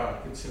τα λοιπά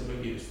και τις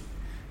ευλογίες του.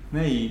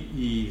 Ναι,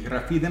 η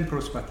Γραφή δεν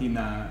προσπαθεί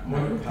να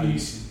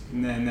καλύψει.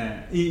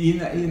 Ναι.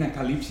 Ή να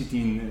καλύψει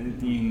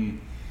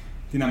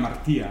την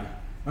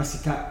αμαρτία.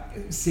 Βασικά,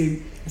 σε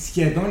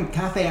σχεδόν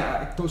κάθε,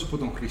 εκτός από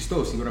τον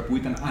Χριστό, σίγουρα που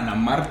ήταν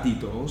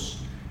αναμάρτητος,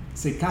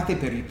 σε κάθε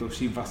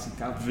περίπτωση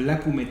βασικά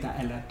βλέπουμε τα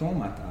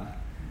ελαττώματα,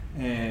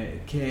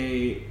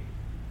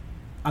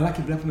 αλλά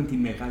και βλέπουμε τη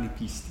μεγάλη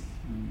πίστη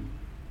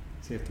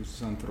σε αυτούς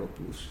τους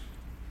ανθρώπους.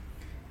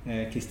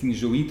 Και στην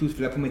ζωή τους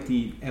βλέπουμε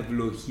την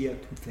ευλογία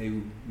του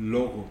Θεού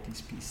λόγω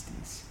της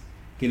πίστης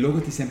και λόγω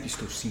της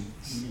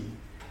εμπιστοσύνης.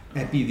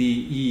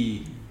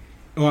 Επειδή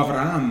ο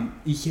Αβραάμ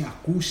είχε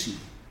ακούσει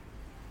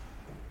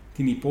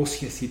την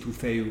υπόσχεση του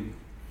Θεού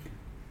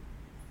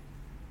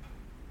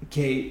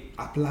και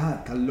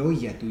απλά τα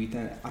λόγια του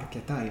ήταν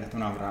αρκετά για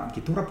τον Αβραάμ. Και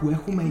τώρα που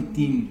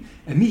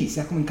εμείς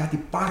έχουμε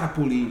κάτι πάρα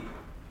πολύ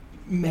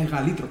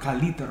μεγαλύτερο,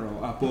 καλύτερο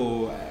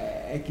από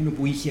εκείνο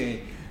που είχε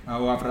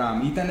ο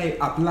Αβραάμ. Ήταν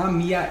απλά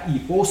μία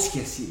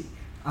υπόσχεση,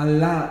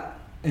 αλλά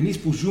εμείς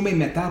που ζούμε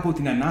μετά από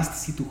την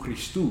Ανάσταση του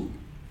Χριστού,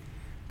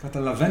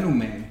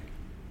 καταλαβαίνουμε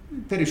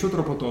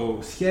περισσότερο από το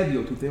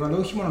σχέδιο του Θεού, αλλά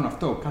όχι μόνο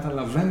αυτό,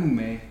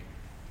 καταλαβαίνουμε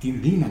την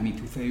δύναμη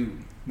του Θεού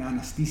να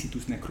αναστήσει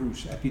τους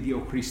νεκρούς, επειδή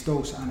ο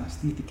Χριστός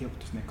αναστήθηκε από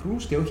τους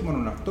νεκρούς και όχι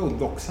μόνο αυτό,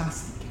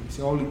 δοξάστηκε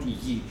σε όλη τη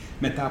γη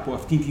μετά από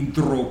αυτή την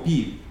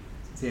ντροπή,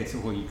 σε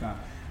εισαγωγικά,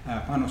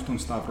 πάνω στον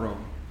Σταυρό.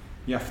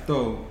 Γι'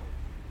 αυτό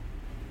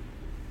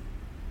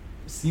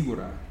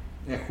σίγουρα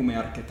έχουμε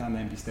αρκετά να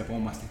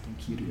εμπιστευόμαστε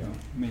τον Κύριο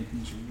με την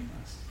ζωή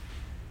μας.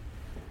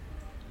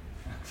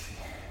 Εντάξει.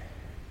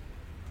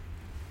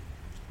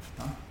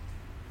 Αυτά.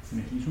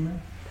 Συνεχίζουμε.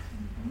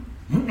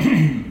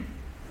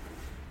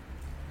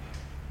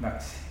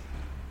 Εντάξει.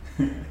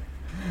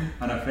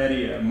 Αναφέρει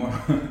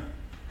μόνο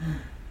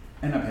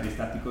ένα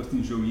περιστατικό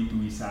στην ζωή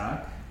του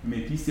Ισαάκ. Με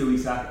πίστη ο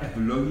Ισαάκ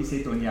ευλόγησε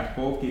τον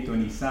Ιακώβ και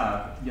τον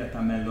Ισαάκ για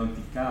τα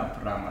μελλοντικά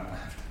πράγματα.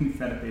 Αυτό μου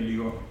φαίνεται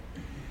λίγο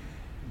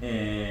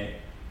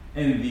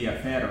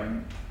ενδιαφέρον.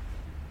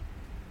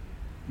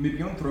 Με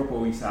ποιον τρόπο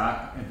ο Ισαάκ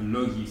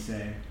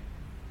ευλόγησε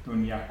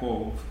τον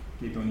Ιακώβ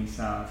και τον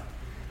Ισαάκ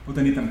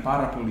όταν ήταν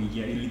πάρα πολύ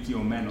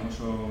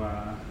ηλικιωμένος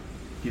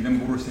και δεν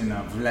μπορούσε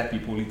να βλέπει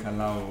πολύ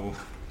καλά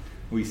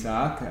ο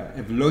Ισαάκ,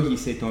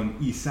 ευλόγησε τον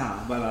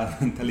Ισαάκ, αλλά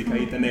τελικά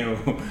ήταν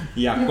ο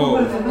Ιακώβ.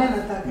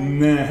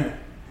 Ναι.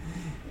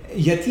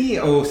 Γιατί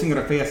ο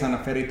συγγραφέας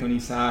αναφέρει τον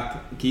Ισαάκ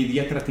και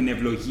ιδιαίτερα την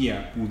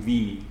ευλογία που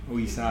δίνει ο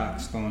Ισαάκ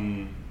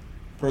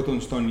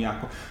πρώτον στον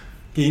Ιακώβ.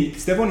 Και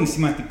πιστεύω είναι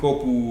σημαντικό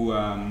που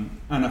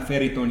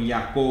αναφέρει τον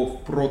Ιακώβ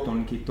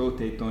πρώτον και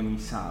τότε τον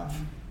Ισαάκ.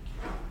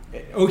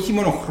 Όχι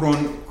μόνο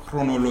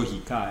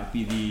χρονολογικά,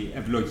 επειδή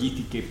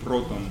ευλογήθηκε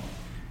πρώτον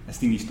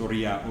στην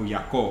ιστορία ο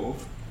Ιακώβ,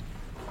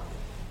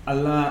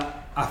 αλλά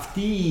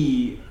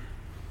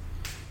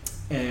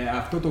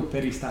αυτό το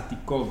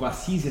περιστατικό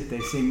βασίζεται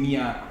σε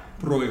μια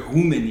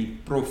προηγούμενη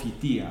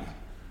προφητεία.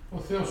 Ο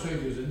Θεός ο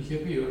ίδιος δεν είχε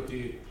πει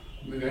ότι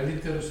ο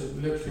μεγαλύτερος θα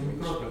δουλέψει ο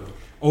μικρότερος.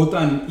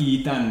 Όταν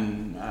ήταν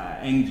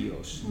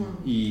έγκυος,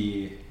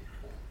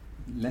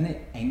 λένε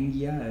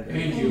έγκυα,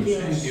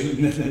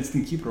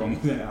 στην Κύπρο όμως,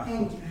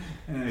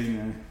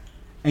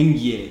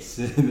 έγκυες,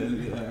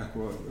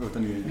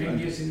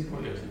 έγκυες είναι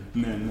πολλές.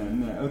 Ναι,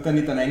 όταν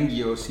ήταν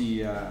έγκυος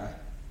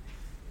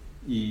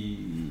η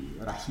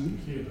Ραχήλ.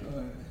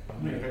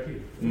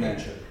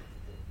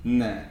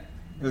 Ναι.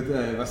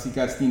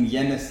 Βασικά στην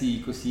Γένεση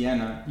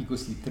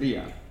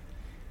 21-23,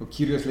 ο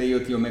Κύριος λέει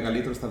ότι ο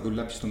μεγαλύτερος θα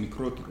δουλέψει στο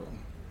μικρότερο.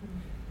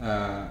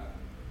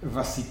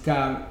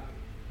 Βασικά,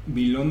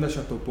 μιλώντας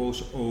για το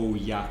πώς ο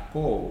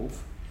Ιακώβ,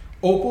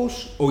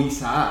 όπως ο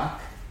Ισαάκ,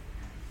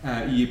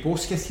 η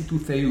υπόσχεση του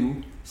Θεού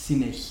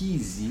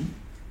συνεχίζει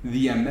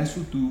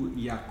διαμέσου του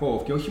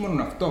Ιακώβ. Και όχι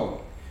μόνο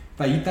αυτό,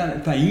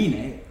 θα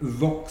είναι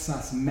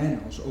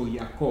δοξασμένος ο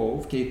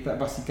Ιακώβ και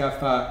βασικά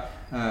θα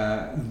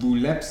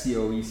δουλέψει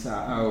ο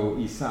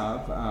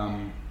Ισαάκ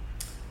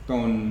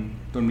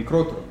τον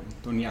μικρότερο,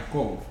 τον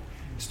Ιακώβ,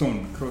 στον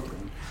μικρότερο.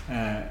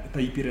 Θα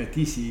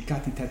υπηρετήσει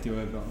κάτι τέτοιο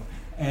εδώ.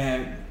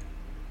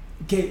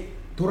 Και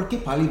τώρα και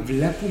πάλι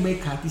βλέπουμε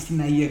κάτι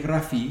στην Αγία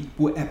Γραφή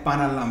που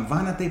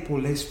επαναλαμβάνεται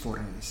πολλές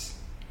φορές.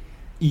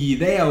 Η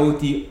ιδέα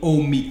ότι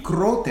ο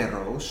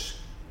μικρότερος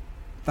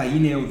θα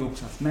είναι ο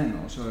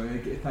δοξασμένος,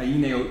 θα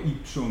είναι ο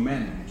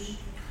υψωμένος.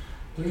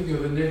 Το ίδιο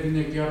δεν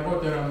έγινε και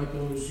αργότερα με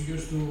τους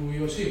γιους του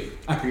Ιωσήφ.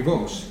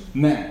 Ακριβώς,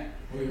 ναι.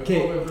 Ο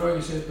Ιακώβ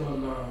ευλόγησε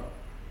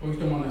όχι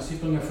τον Μανασί,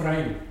 τον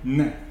Εφραήμ.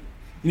 Ναι.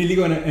 Είναι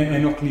λίγο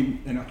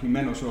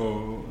ενοχλημένος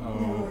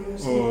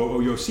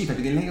ο Ιωσήφ,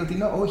 επειδή λέει ότι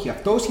όχι,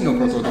 αυτός είναι ο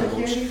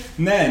πρωτότοκος.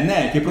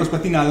 Ναι, και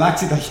προσπαθεί να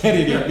αλλάξει τα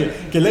χέρια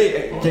και λέει,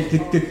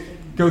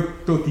 και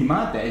το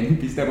θυμάται,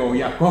 πιστεύω, ο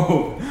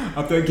Ιακώβ,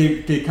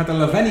 και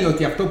καταλαβαίνει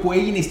ότι αυτό που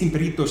έγινε στην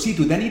περίπτωσή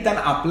του δεν ήταν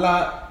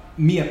απλά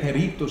μία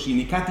περίπτωση,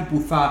 είναι κάτι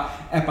που θα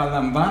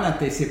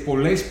επαναλαμβάνεται σε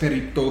πολλές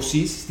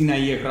περιπτώσεις στην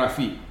Αγία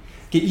Γραφή.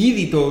 Και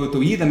ήδη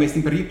το είδαμε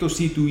στην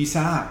περίπτωση του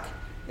Ισαάκ.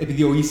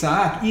 Επειδή ο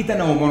Ισαάκ ήταν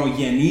ο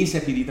μονογενής,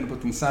 επειδή ήταν από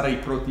την Σάρα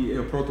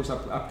ο πρώτος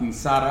από την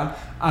Σάρα,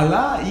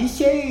 αλλά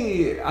είχε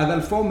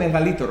αδελφό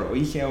μεγαλύτερο,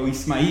 είχε ο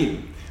Ισμαήλ.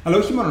 Αλλά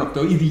όχι μόνο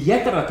αυτό,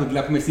 ιδιαίτερα το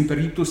βλέπουμε στην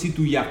περίπτωση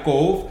του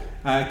Ιακώβ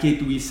και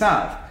του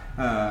Ισαύ.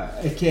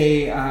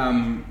 Και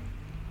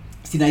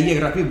στην Αγία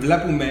Γραφή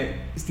βλέπουμε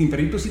στην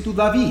περίπτωση του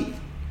Δαβίδ.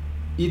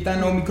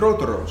 Ήταν ο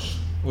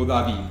μικρότερος ο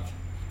Δαβίδ.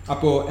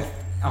 Από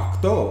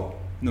 8,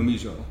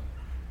 νομίζω,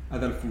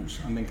 αδελφούς,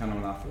 αν δεν κάνω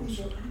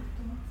λάθος.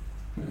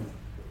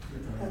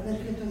 Τα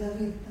αδέρφια του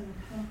Δαβίδ ήταν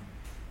 8.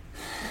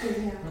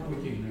 Από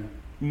εκεί,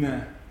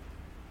 ναι.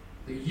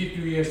 Η γη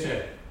του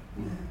Ιεσέ.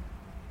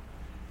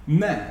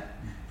 Ναι.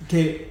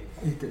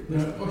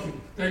 Όχι,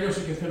 τέλειωσε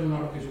και θέλω να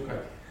ρωτήσω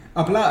κάτι.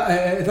 Απλά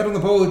θέλω να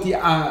πω ότι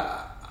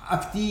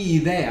αυτή η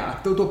ιδέα,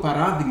 αυτό το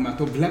παράδειγμα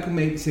το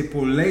βλέπουμε σε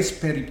πολλές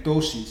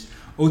περιπτώσεις,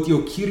 ότι ο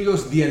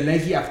Κύριος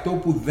διαλέγει αυτό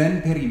που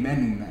δεν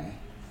περιμένουμε.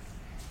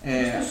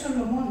 Στο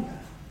Σολομώντα.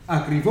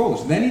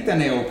 Ακριβώς, δεν ήταν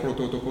ο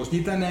πρωτότοκος,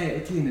 ήταν,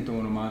 τι είναι το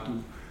όνομά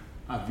του,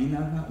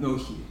 Αβίναδα,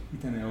 όχι,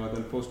 ήταν ο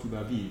αδελφός του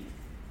Δαβίδ.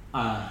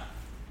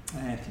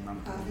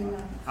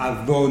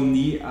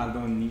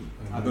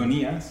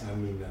 Αδωνίας.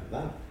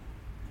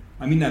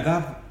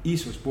 Αμίναδαβ,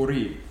 ίσως,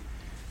 μπορεί.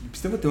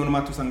 Πιστεύω ότι το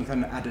όνομά του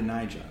ήταν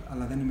Adonijah,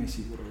 αλλά δεν είμαι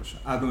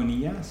σίγουρος.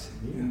 Αδωνίας,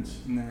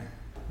 ναι.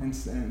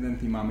 Δεν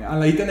θυμάμαι,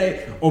 αλλά ήταν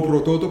ο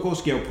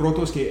πρωτότοκος και ο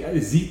πρώτος και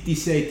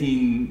ζήτησε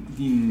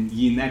την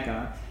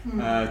γυναίκα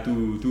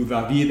του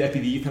Δαβίδ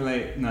επειδή ήθελε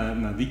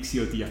να δείξει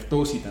ότι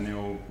αυτός ήταν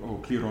ο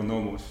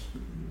κληρονόμος.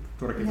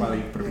 Τώρα και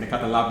πάλι πρέπει να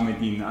καταλάβουμε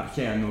την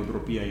αρχαία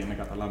νοοτροπία για να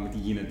καταλάβουμε τι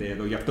γίνεται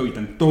εδώ. Γι' αυτό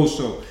ήταν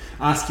τόσο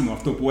άσχημο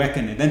αυτό που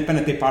έκανε. Δεν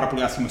φαίνεται πάρα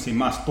πολύ άσχημο σε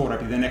εμάς τώρα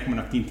επειδή δεν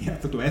έχουμε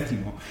αυτό το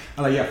έθιμο.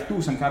 Αλλά για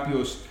αυτούς, αν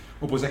κάποιος,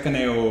 όπως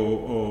έκανε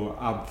ο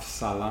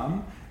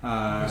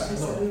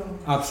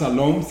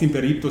Αβσαλόμ, στην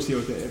περίπτωση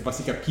ότι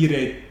βασικά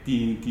πήρε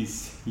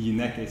τις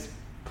γυναίκες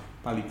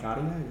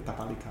τα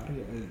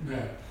παλικάρια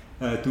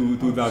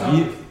του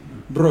Δαβίδ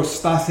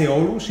μπροστά σε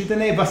όλους,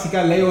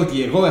 βασικά λέει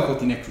ότι εγώ έχω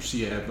την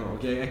εξουσία εδώ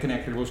και έκανε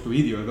ακριβώς το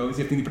ίδιο εδώ,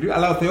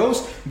 αλλά ο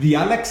Θεός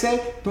διάλεξε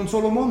τον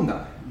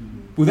Σολομώντα,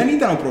 που δεν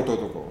ήταν ο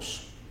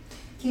πρωτότοκος.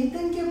 Και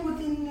ήταν και από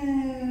την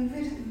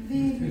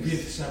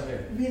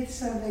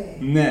Βιεθσαβέ.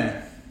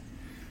 Ναι.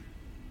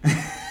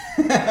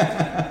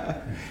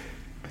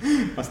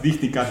 Μας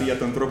δείχνει κάτι για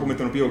τον τρόπο με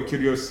τον οποίο ο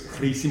Κύριος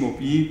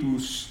χρησιμοποιεί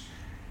τους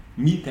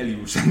μη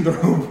τέλειους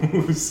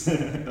ανθρώπους,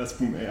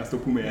 ας το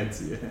πούμε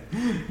έτσι.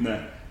 Ναι.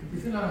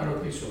 Ήθελα να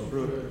ρωτήσω.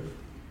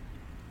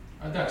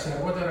 Εντάξει,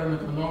 αργότερα με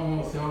τον νόμο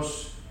ο Θεός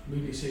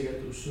μίλησε για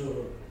τους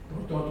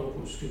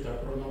πρωτότοκους και τα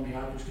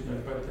προνόμια τους κτλ.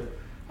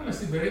 Αλλά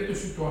στην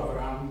περίπτωση του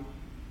Αβραάμ,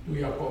 του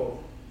Ιακώβ,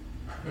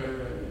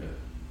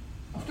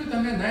 αυτό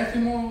ήταν ένα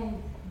έθιμο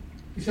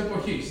της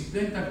εποχής.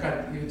 Δεν ήταν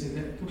κάτι έτσι,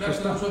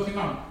 τουλάχιστον όσο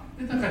θυμάμαι.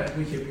 Δεν ήταν κάτι που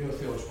είχε πει ο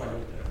Θεός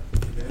παλιότερα.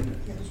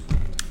 Για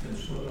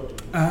τους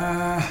πρωτότοκους.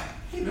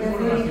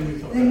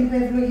 Δεν είπε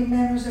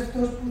ευλογημένος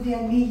αυτός που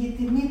διανοίγει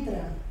τη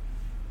μήτρα.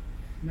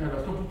 Ναι, αλλά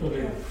αυτό που το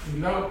λέει.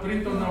 Μιλάω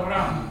πριν τον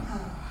Αβραάμ.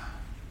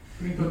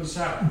 Πριν τον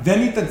Ισαάκ.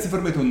 Δεν ήταν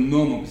σύμφωνα με τον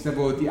νόμο,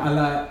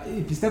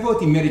 πιστεύω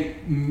ότι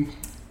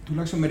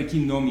τουλάχιστον μερικοί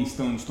νόμοι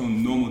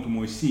στον νόμο του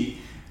Μωυσή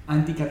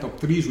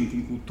αντικατοπτρίζουν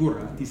την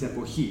κουλτούρα της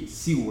εποχής,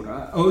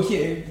 σίγουρα.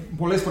 Όχι,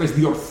 πολλές φορές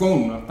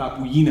διορθώνουν αυτά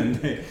που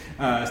γίνονται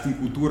στην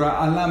κουλτούρα,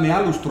 αλλά με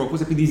άλλους τρόπους,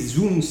 επειδή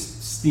ζουν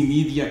στην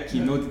ίδια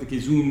κοινότητα και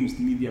ζουν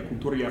στην ίδια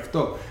κουλτούρα γι'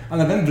 αυτό.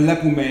 Αλλά δεν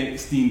βλέπουμε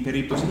στην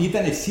περίπτωση,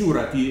 ήταν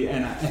σίγουρα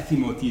ένα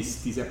έθιμο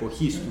της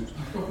εποχής τους.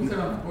 Αυτό που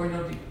ήθελα να πω είναι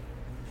ότι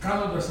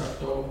κάνοντας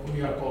αυτό, ο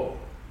Ιακώβ,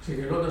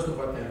 ξεγελώντας τον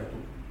πατέρα του,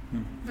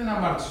 δεν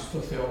αμάρτησε στο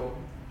Θεό,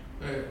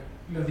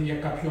 δηλαδή για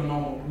κάποιο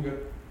νόμο,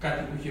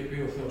 κάτι που είχε πει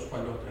ο Θεός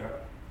παλιότερα.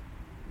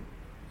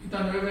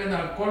 Ήταν βέβαια ένα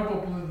κόλπο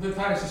που δεν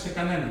θα άρεσε σε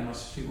κανέναν μας,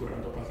 σίγουρα,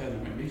 να το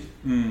παθαίνουμε εμείς.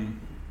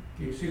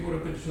 Και σίγουρα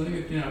και στον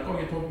ίδιο την Ιακώβ,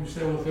 γιατί εγώ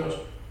πιστεύω ο Θεός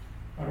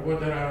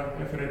αργότερα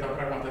έφερε τα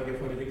πράγματα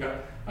διαφορετικά.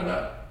 Αλλά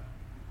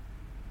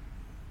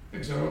δεν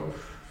ξέρω,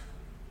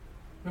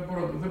 δεν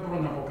μπορώ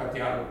να πω κάτι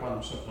άλλο πάνω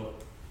σε αυτό.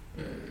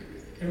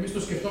 Εμείς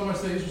το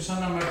σκεφτόμαστε ίσως σαν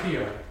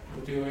αμαρτία,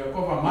 ότι ο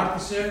Ιακώβ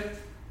αμάρτησε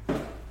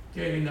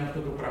και έγινε αυτό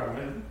το πράγμα.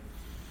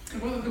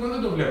 Εγώ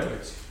δεν το βλέπω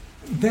έτσι.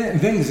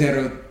 Δεν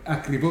ξέρω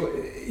ακριβώς.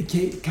 Και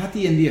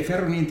κάτι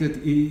ενδιαφέρον είναι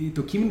ότι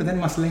το κείμενο δεν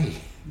μας λέει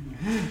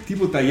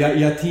τίποτα.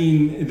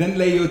 Γιατί δεν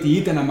λέει ότι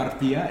ήταν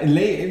αμαρτία.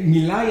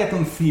 Μιλάει για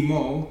τον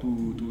θυμό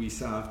του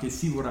Ισαύ και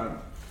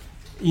σίγουρα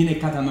είναι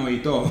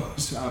κατανοητός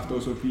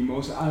αυτός ο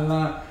θυμός,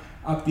 αλλά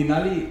απ' την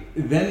άλλη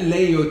δεν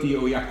λέει ότι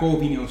ο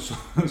Ιακώβ είναι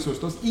ο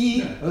σωστός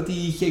ή ότι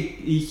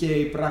είχε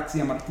πράξει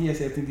αμαρτία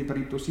σε αυτή την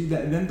περίπτωση.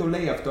 Δεν το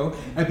λέει αυτό,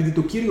 επειδή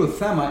το κύριο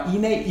θέμα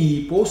είναι η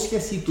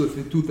υπόσχεση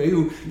του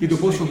Θεού και το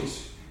πόσο...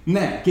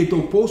 Ναι, και το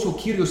πώς ο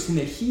Κύριος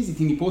συνεχίζει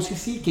την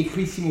υπόσχεση και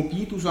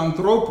χρησιμοποιεί τους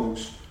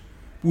ανθρώπους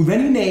που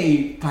δεν είναι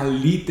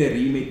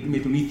καλύτεροι με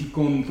τον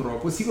ηθικό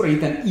τρόπο. Σίγουρα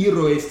ήταν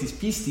ήρωες της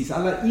πίστης,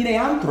 αλλά είναι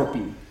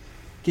άνθρωποι.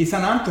 Και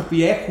σαν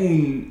άνθρωποι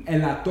έχουν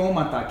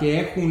ελαττώματα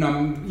και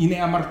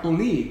είναι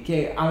αμαρτωλοί.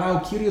 Αλλά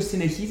ο Κύριος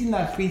συνεχίζει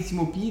να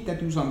χρησιμοποιεί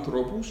τέτοιους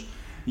ανθρώπους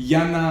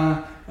για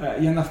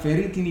να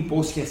φέρει την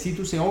υπόσχεσή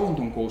του σε όλον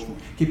τον κόσμο.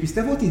 Και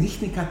πιστεύω ότι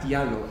δείχνει κάτι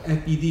άλλο,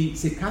 επειδή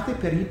σε κάθε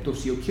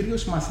περίπτωση ο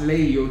Κύριος μας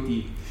λέει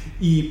ότι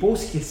η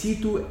υπόσχεσή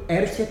του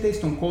έρχεται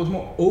στον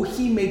κόσμο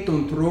όχι με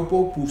τον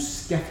τρόπο που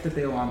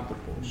σκέφτεται ο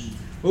άνθρωπος,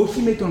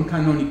 όχι με τον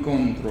κανονικό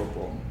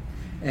τρόπο.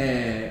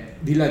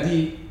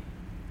 Δηλαδή,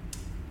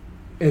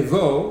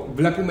 εδώ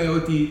βλέπουμε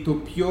ότι το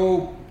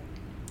πιο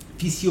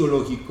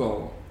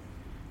φυσιολογικό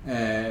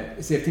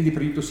σε αυτή την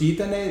περίπτωση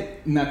ήταν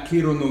να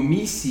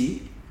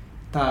κληρονομήσει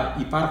τα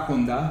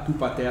υπάρχοντα του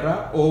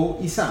πατέρα ο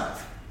Ισαάκ.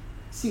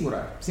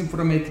 Σίγουρα,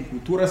 σύμφωνα με την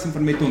κουλτούρα,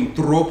 σύμφωνα με τον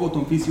τρόπο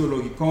των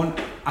φυσιολογικών,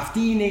 αυτή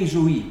είναι η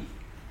ζωή.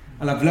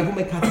 Αλλά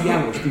βλέπουμε κάτι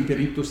άλλο στην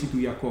περίπτωση του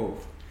Ιακώβ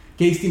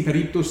και στην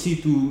περίπτωση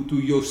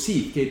του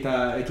Ιωσήφ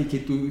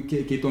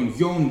και των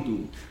γιών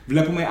του.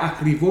 Βλέπουμε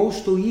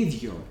ακριβώς το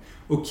ίδιο.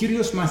 Ο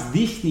Κύριος μας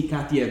δείχνει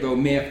κάτι εδώ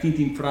με αυτή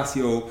την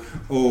φράση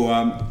ο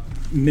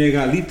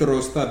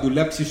μεγαλύτερος θα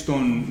δουλέψει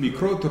στον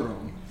μικρότερο.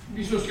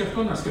 Ίσως και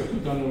αυτό να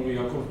σκεφτούνταν ο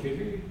Ιακώβ και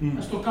λέει,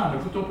 ας το κάνει,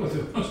 αφού το είπε ο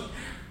Θεός.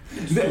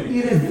 Η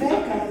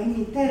Ρεβέκα, η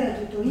μητέρα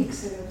του, το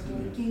ήξερε αυτό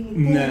και η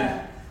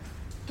μητέρα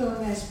τον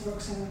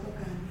έσπρωξε να το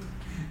κάνει.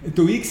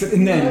 Το ήξερε,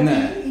 ναι.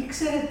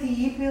 Ήξερε τι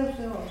είπε ο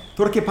Θεός.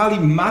 Τώρα και πάλι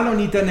μάλλον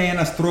ήταν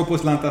ένας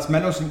τρόπος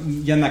λανθασμένος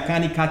για να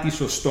κάνει κάτι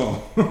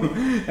σωστό.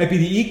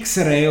 Επειδή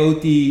ήξερε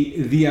ότι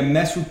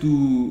διαμέσου του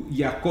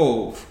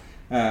Ιακώβ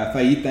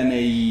θα ήταν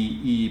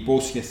η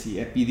υπόσχεση.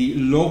 Επειδή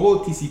λόγω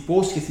της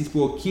υπόσχεσης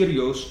που ο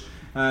Κύριος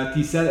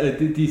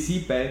της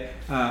είπε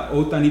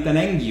όταν ήταν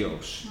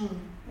έγκυος.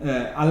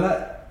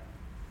 Αλλά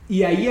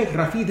η Αγία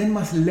Γραφή δεν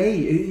μας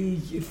λέει,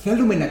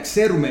 θέλουμε να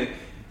ξέρουμε,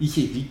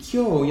 είχε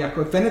δίκιο ο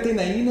Ιακώβ, φαίνεται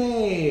να είναι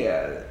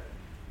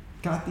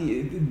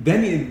κάτι,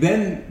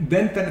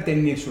 δεν φαίνεται να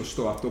είναι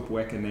σωστό αυτό που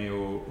έκανε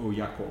ο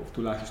Ιακώβ,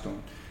 τουλάχιστον.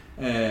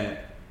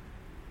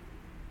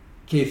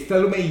 Και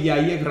θέλουμε η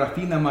Αγία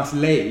Γραφή να μας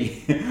λέει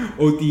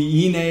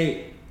ότι είναι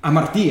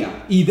αμαρτία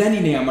ή δεν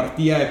είναι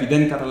αμαρτία επειδή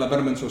δεν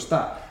καταλαβαίνουμε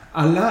σωστά.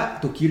 Αλλά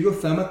το κύριο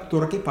θέμα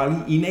τώρα και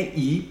πάλι είναι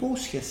η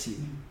υπόσχεση.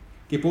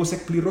 Και πώς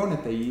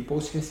εκπληρώνεται η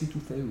υπόσχεση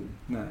του Θεού.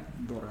 Ναι,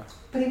 τώρα.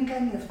 Πριν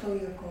κάνει αυτό ο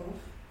Ιακώβ,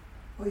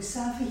 ο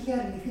Ισαάκ είχε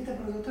αρνηθεί τα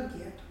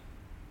πρωτοτόκια του.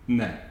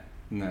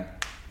 Ναι.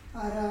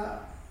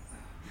 Άρα,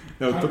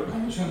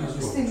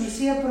 στην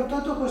ουσία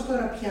πρωτότοκος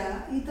τώρα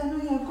πια ήταν ο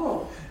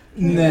Ιακώβ.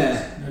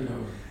 Ναι.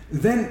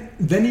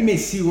 Δεν είμαι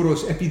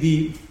σίγουρος,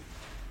 επειδή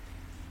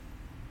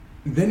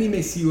δεν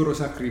είμαι σίγουρος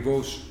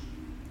ακριβώς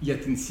για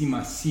την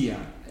σημασία,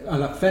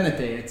 αλλά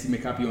φαίνεται έτσι με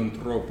κάποιον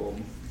τρόπο.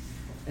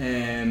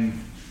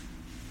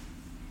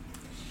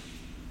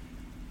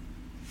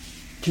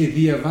 Και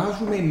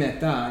διαβάζουμε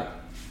μετά,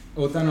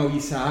 όταν ο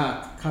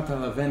Ισαάκ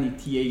καταλαβαίνει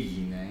τι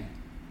έγινε,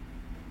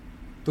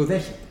 το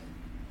δέχεται.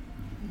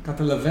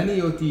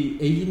 Καταλαβαίνει ότι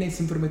έγινε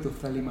σύμφωνα με το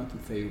θέλημα του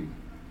Θεού.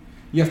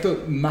 Γι' αυτό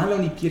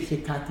μάλλον υπήρχε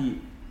κάτι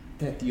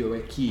τέτοιο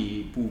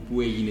εκεί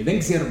που έγινε. Δεν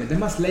ξέρουμε, δεν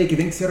μας λέει και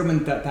δεν ξέρουμε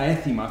τα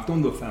έθιμα, αυτό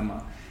είναι το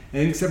θέμα.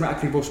 Δεν ξέρουμε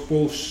ακριβώς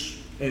πώς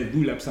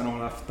δούλεψαν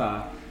όλα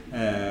αυτά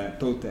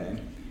τότε.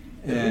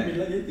 Εδώ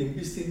μιλάει για την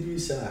πίστη του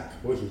Ισαάκ,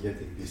 όχι για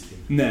την πίστη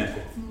του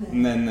Ιακώβ.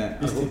 Ναι. Η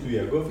πίστη του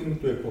Ιακώβ είναι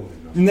το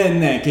επόμενο.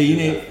 Ναι, και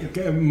είναι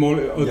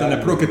όταν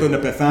πρόκειται να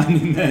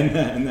πεθάνει.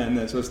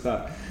 Ναι,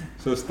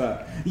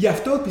 σωστά. Γι'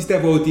 αυτό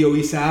πιστεύω ότι ο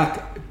Ισαάκ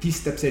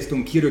πίστεψε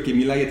στον Κύριο και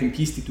μιλάει για την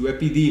πίστη του,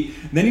 επειδή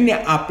δεν είναι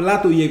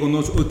απλά το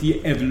γεγονός ότι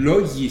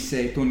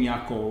ευλόγησε τον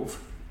Ιακώβ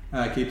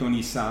και τον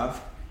Ισαύ,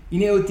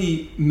 είναι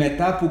ότι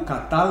μετά που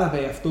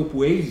κατάλαβε αυτό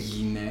που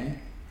έγινε,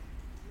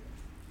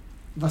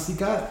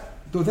 βασικά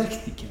το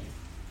δέχτηκε.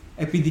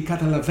 Επειδή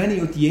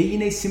καταλαβαίνει ότι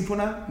έγινε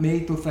σύμφωνα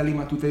με το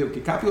θέλημα του Θεού.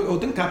 Και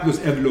όταν κάποιος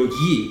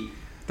ευλογεί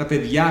τα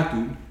παιδιά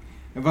του,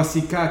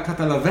 βασικά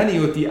καταλαβαίνει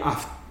ότι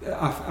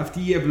αυτή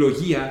η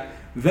ευλογία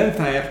δεν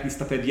θα έρθει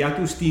στα παιδιά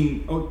του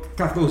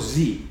καθώς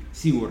ζει,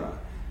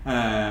 σίγουρα,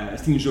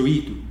 στην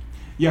ζωή του.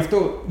 Γι'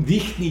 αυτό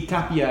δείχνει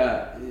κάποια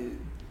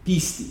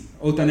πίστη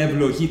όταν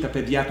ευλογεί τα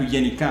παιδιά του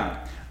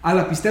γενικά.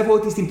 Αλλά πιστεύω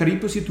ότι στην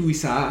περίπτωση του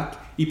Ισαάκ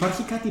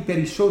υπάρχει κάτι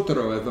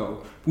περισσότερο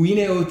εδώ, που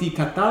είναι ότι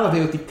κατάλαβε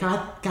ότι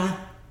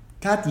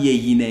κάτι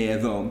έγινε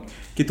εδώ.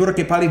 Και τώρα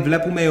και πάλι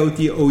βλέπουμε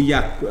ότι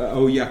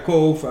ο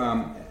Ιακώβ,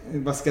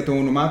 βασικά το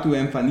όνομά του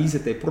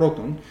εμφανίζεται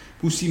πρώτον,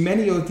 που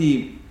σημαίνει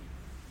ότι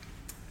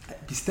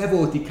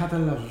πιστεύω ότι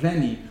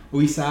καταλαβαίνει ο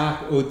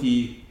Ισαάκ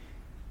ότι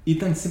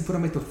ήταν σύμφωνα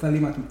με το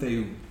θέλημα του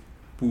Θεού,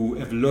 που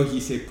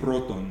ευλόγησε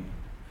πρώτον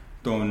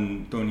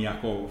τον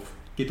Ιακώβ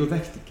και το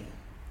δέχτηκε.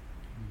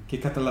 Και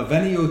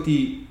καταλαβαίνει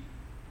ότι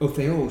ο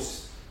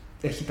Θεός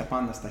έχει τα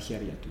πάντα στα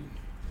χέρια του.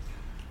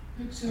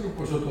 Δεν ξέρω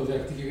πόσο το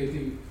δέχτηκε,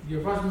 γιατί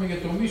διαβάζουμε για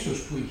το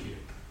μίσος που είχε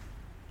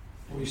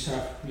ο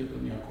Ισάκ για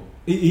τον Ιακώβ.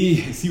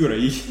 Σίγουρα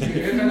είχε.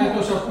 Έκανε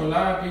τόσα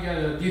πολλά, πήγε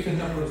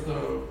αντίθετα προς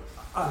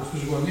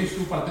τους γονείς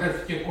του,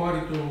 πατρεύτηκε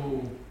κόρη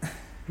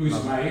του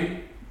Ισμαήλ.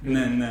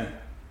 Ναι.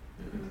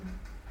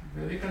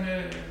 Δηλαδή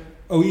έκανε...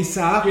 Ο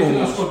Ισάκ όμως... Ήθελε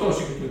να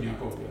σκοτώσει και τον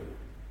Ιακώβ.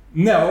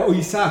 Ναι, ο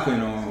Ισάκ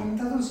εννοώ.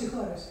 Μετά τον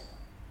συγχώρεσε.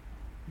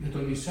 Για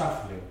τον Ισάκ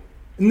λέω.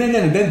 Ναι,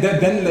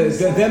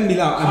 δεν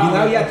μιλάω.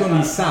 Μιλάω για τον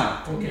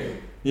Ισάκ.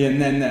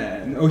 Ναι,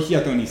 όχι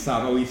για τον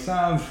Ισάκ. Ο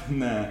Ισάκ,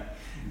 ναι.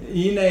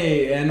 Είναι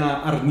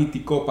ένα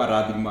αρνητικό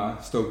παράδειγμα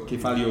στο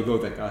κεφάλαιο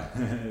 12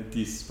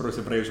 της προς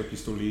Εβραίους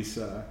Επιστολής.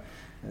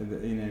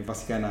 Είναι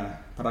βασικά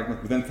ένα παράδειγμα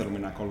που δεν θέλουμε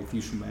να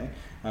ακολουθήσουμε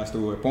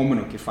στο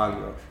επόμενο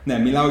κεφάλαιο. Ναι,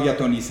 μιλάω για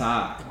τον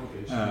Ισαάκ.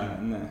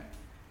 Ναι.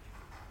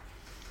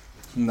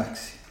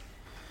 Εντάξει.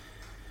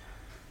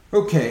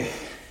 Οκ.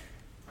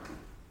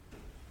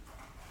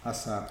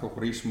 Ας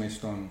προχωρήσουμε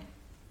στον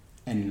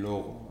εν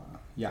λόγω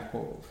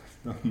Ιακώβ.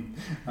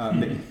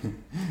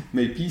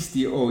 Με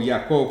πίστη ο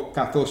Ιακώβ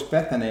καθώς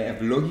πέθανε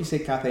ευλόγησε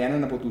κάθε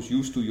έναν από τους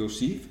γιους του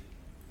Ιωσήφ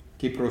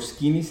και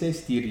προσκύνησε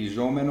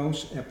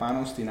στηριζόμενος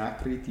επάνω στην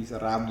άκρη της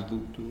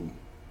ράβδου του.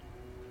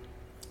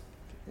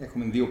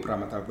 Έχουμε δύο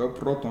πράγματα εδώ.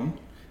 Πρώτον,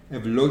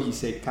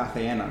 ευλόγησε κάθε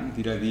έναν,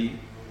 δηλαδή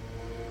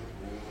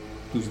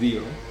τους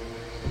δύο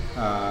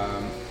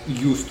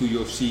γιους του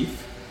Ιωσήφ,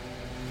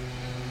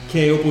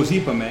 και όπως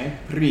είπαμε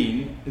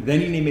πριν,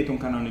 δεν είναι με τον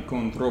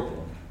κανονικό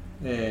τρόπο.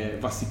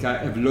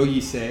 Βασικά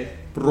ευλόγησε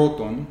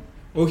πρώτον,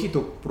 όχι το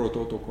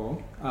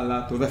πρωτότοκο,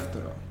 αλλά το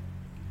δεύτερο.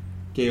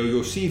 Και ο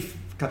Ιωσήφ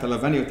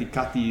καταλαβαίνει ότι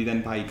κάτι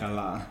δεν πάει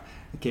καλά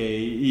και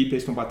είπε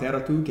στον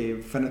πατέρα του και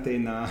φαίνεται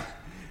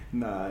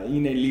να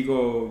είναι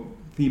λίγο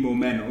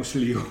θυμωμένος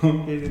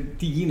λίγο.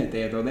 Τι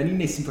γίνεται εδώ, δεν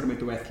είναι σύμφωνα με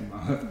το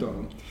έθιμα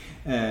αυτό.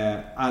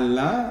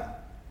 Αλλά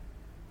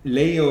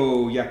λέει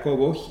ο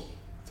Ιακώβ, όχι,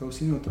 αυτός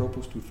είναι ο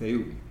τρόπος του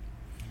Θεού.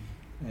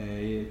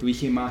 Το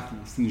είχε μάθει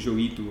στην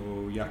ζωή του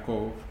ο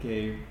Ιακώβ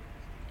και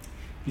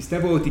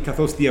πιστεύω ότι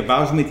καθώς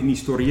διαβάζουμε την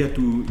ιστορία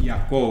του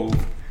Ιακώβ,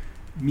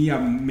 μια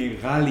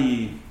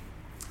μεγάλη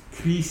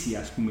κρίση,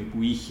 ας πούμε,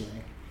 που είχε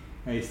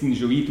στην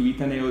ζωή του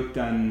ήταν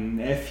όταν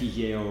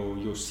έφυγε ο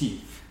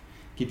Ιωσήφ.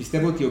 Και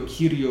πιστεύω ότι ο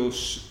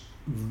Κύριος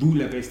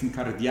δούλευε στην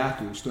καρδιά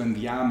του, στο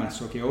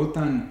ενδιάμεσο, και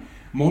όταν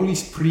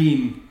μόλις πριν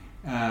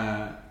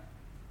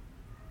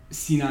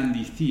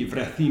συναντηθεί,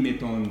 βρεθεί με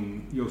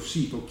τον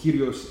Ιωσήφ, ο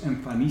Κύριος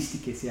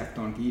εμφανίστηκε σε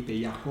αυτόν και είπε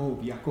Ιακώβ,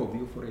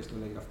 δύο φορές το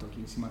λέει αυτό και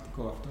είναι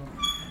σημαντικό αυτό.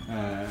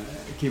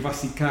 Και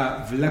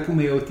βασικά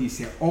βλέπουμε ότι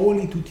σε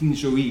όλη του την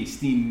ζωή,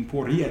 στην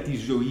πορεία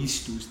της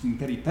ζωής του, στην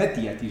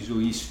περιπέτεια της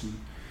ζωής του,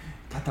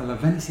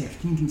 καταλαβαίνει σε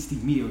αυτήν την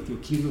στιγμή ότι ο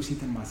Κύριος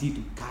ήταν μαζί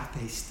του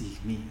κάθε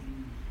στιγμή.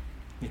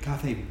 Με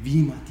κάθε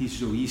βήμα της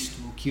ζωής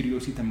του, ο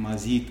Κύριος ήταν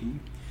μαζί του.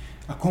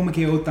 Ακόμα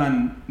και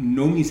όταν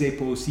νόμιζε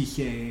πως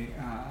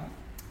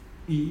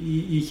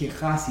είχε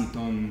χάσει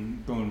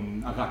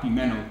τον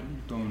αγαπημένο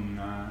τον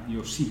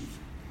Ιωσήφ.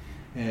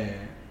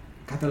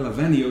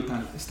 Καταλαβαίνει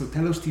όταν στο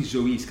τέλος της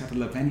ζωής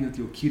καταλαβαίνει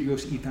ότι ο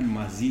Κύριος ήταν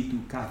μαζί του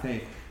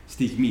κάθε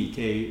στιγμή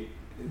και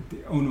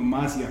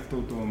ονομάζει αυτό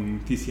το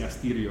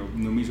θυσιαστήριο,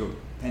 νομίζω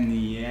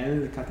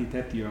Πενιέλ, κάτι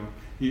τέτοιο,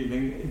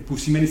 που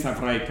σημαίνει στα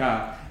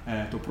εβραϊκά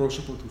το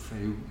πρόσωπο του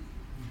Θεού.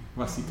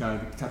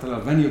 Βασικά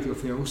καταλαβαίνει ότι ο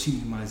Θεός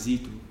είναι μαζί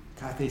του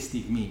κάθε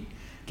στιγμή.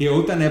 Και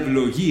όταν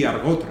ευλογεί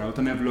αργότερα,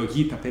 όταν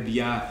ευλογεί τα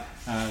παιδιά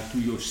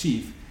του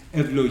Ιωσήφ,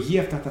 ευλογεί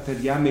αυτά τα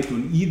παιδιά με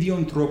τον ίδιο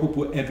τρόπο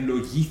που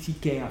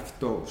ευλογήθηκε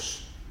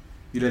αυτός.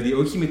 Δηλαδή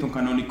όχι με τον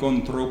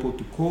κανονικό τρόπο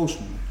του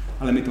κόσμου,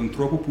 αλλά με τον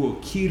τρόπο που ο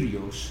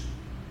Κύριος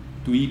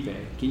του είπε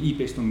και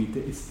είπε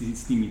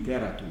στη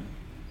μητέρα του.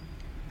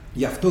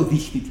 Γι' αυτό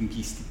δείχνει την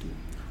πίστη του.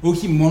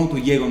 Όχι μόνο το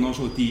γεγονός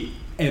ότι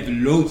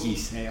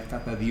ευλόγησε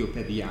αυτά τα δύο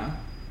παιδιά,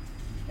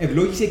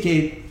 ευλόγησε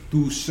και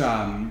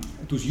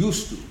τους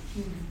γιους του.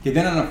 Και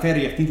δεν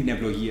αναφέρει αυτή την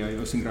ευλογία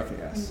ο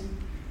συγγραφέας.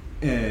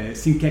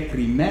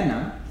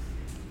 Συγκεκριμένα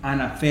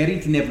αναφέρει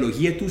την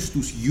ευλογία του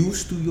στους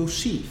γιους του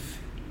Ιωσήφ.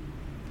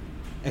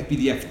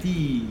 Επειδή αυτοί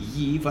οι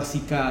γη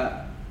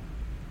βασικά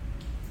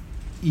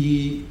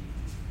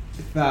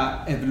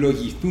θα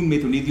ευλογηθούν με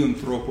τον ίδιο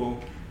τρόπο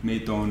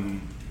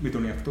με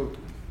τον εαυτό του.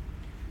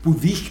 Που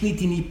δείχνει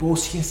την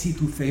υπόσχεση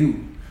του Θεού.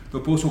 Το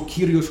πώς ο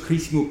Κύριος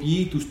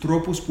χρησιμοποιεί τους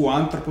τρόπους που ο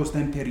άνθρωπος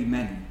δεν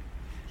περιμένει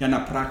για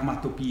να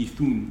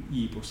πραγματοποιηθούν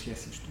οι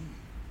υποσχέσεις του.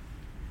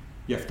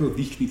 Γι' αυτό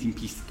δείχνει την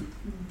πίστη του.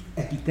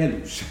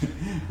 Επιτέλους,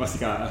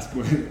 βασικά, ας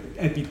πούμε,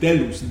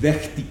 επιτέλους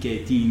δέχτηκε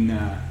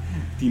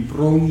την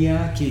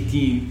πρόνοια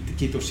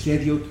και το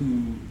σχέδιο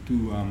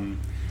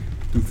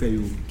του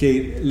Θεού.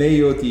 Και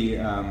λέει ότι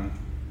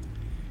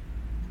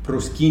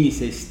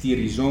προσκύνησε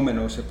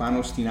στηριζόμενος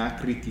επάνω στην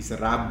άκρη της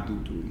ράβδου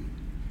του.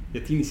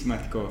 Γιατί είναι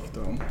σημαντικό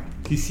αυτό,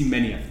 τι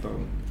σημαίνει αυτό,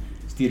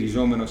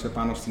 στηριζόμενος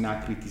επάνω στην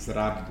άκρη της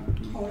ράβδου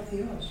του.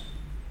 Ορθιός.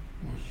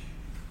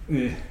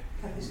 Όχι.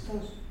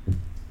 Καθιστός.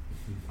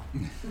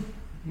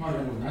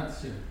 Μάλλον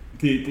γονάτισε.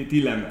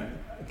 Τι λέμε.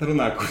 θέλω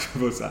να ακούσω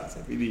από εσάς,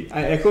 επειδή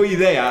έχω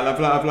ιδέα,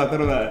 αλλά απλά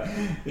θέλω να...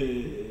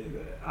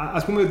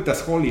 Ας πούμε ότι τα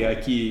σχόλια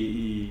και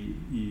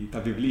τα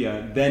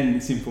βιβλία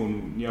δεν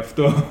συμφωνούν γι'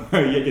 αυτό,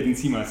 για την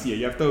σημασία.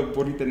 Γι' αυτό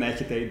μπορείτε να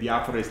έχετε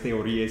διάφορες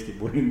θεωρίες και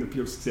μπορεί να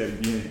ποιος ξέρει.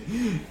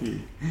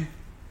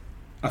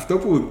 Αυτό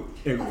που...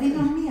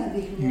 Αδυναμία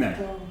δείχνει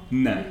αυτό.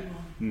 Ναι.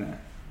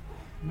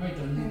 Μα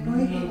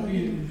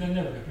δεν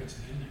έβλεπε έτσι,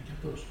 δεν είναι και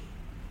αυτός.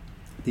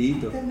 Τι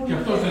είπε? Και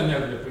αυτός δεν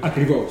έβλεπε.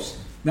 Ακριβώς.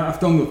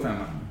 Αυτό είναι το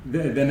θέμα.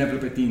 Δεν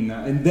έβλεπε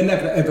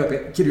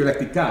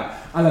κυριολεκτικά,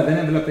 αλλά δεν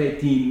έβλεπε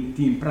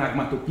την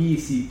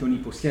πραγματοποίηση των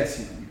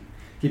υποσχέσεων.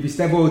 Και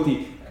πιστεύω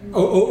ότι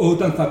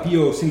όταν θα πει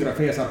ο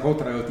συγγραφέας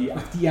αργότερα ότι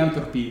αυτοί οι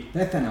άνθρωποι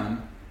πέθαναν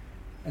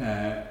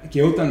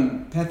και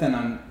όταν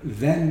πέθαναν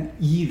δεν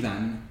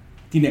είδαν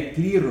την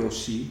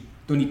εκπλήρωση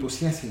των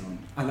υποσχέσεων,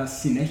 αλλά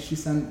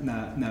συνέχισαν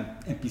να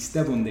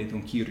εμπιστεύονται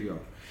τον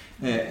Κύριο.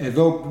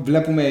 Εδώ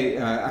βλέπουμε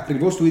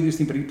ακριβώς το ίδιο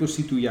στην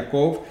περίπτωση του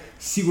Ιακώβ.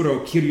 Σίγουρα ο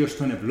Κύριος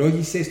τον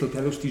ευλόγησε στο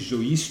τέλος της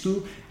ζωής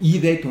του,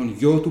 είδε τον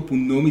γιο του που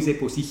νόμιζε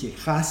πως είχε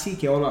χάσει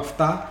και όλα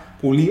αυτά,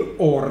 πολύ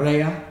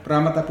ωραία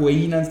πράγματα που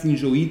έγιναν στην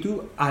ζωή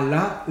του,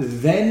 αλλά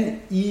δεν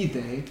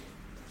είδε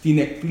την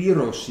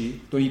εκπλήρωση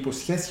των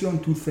υποσχέσεων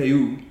του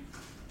Θεού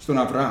στον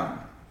Αβραάμ.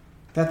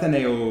 Πέθανε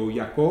ο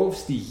Ιακώβ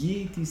στη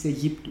γη της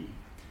Αιγύπτου.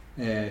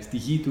 Στη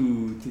γη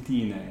του, τι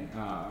είναι,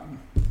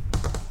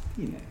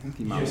 δεν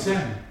θυμάμαι.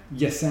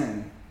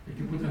 Γεσέν.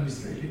 Εκεί που ήταν οι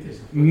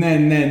Ισραηλίτες.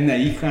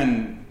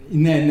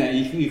 Ναι,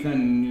 είχαν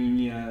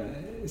μια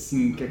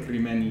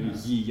συγκεκριμένη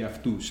γη για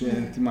αυτούς,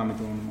 δεν θυμάμαι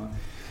το όνομα.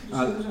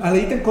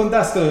 Αλλά ήταν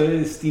κοντά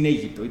στην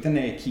Αίγυπτο, ήταν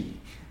εκεί.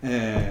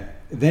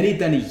 Δεν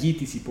ήταν η γη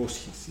της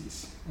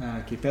υπόσχεσης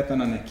και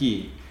πέθαναν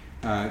εκεί.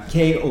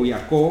 Και ο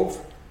Ιακώβ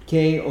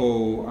και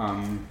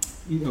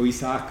ο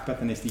Ισαάκ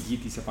πέθανε στη γη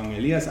της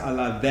Ευαγγελίας,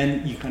 αλλά δεν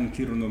είχαν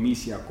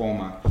κληρονομήσει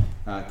ακόμα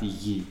τη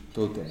γη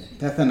τότε.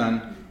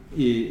 Πέθαναν,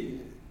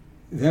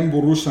 δεν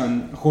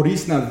μπορούσαν,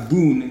 χωρίς να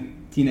δουν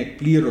την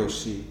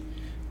εκπλήρωση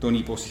των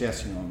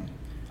υποσχέσεων.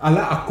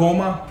 Αλλά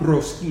ακόμα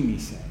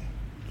προσκύνησε.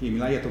 Και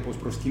μιλάει για το πώς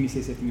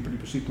προσκύνησε σε την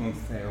περίπτωση των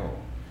Θεό.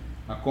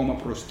 Ακόμα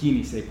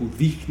προσκύνησε, που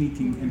δείχνει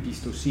την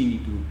εμπιστοσύνη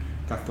του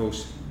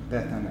καθώς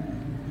πέθανε.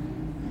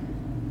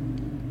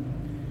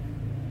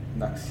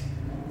 Εντάξει.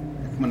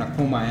 Έχουμε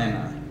ακόμα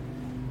ένα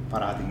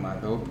παράδειγμα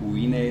εδώ που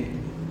είναι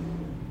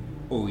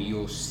ο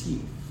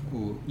Ιωσήφ.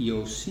 Ο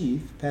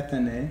Ιωσήφ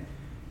πέθανε,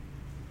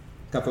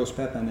 καθώς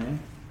πέθανε,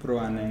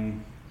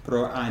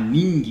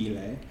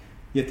 προανήγγειλε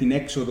για την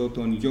έξοδο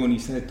των γιών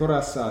Ισραήλ.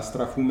 Τώρα θα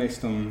στραφούμε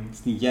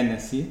στη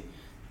Γένεση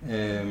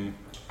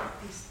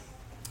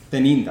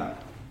 50.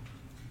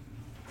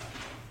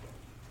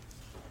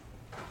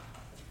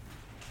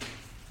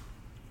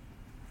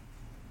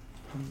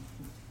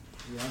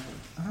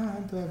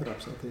 Το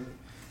έγραψα.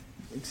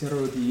 Ξέρω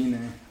ότι είναι...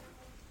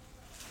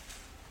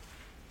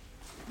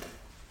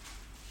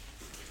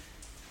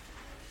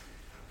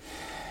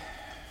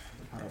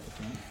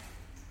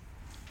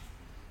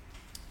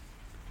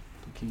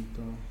 Το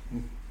κινητό...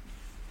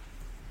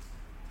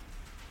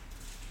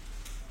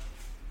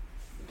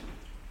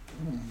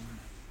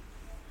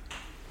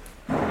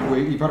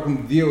 Υπάρχουν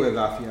δύο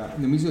εδάφια,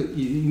 νομίζω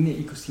είναι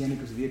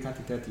 21-22,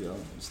 κάτι τέτοιο,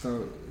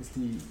 στη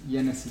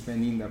Γένεση 50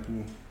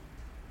 που...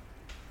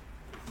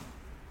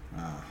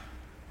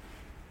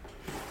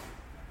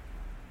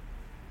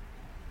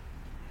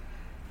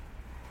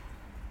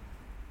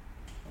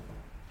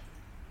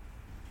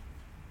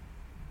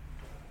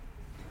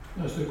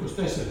 Στο 24.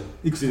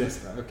 24,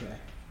 οκ.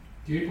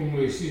 Και είπε ο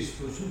Μωυσής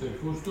προς τους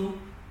αδελφούς του,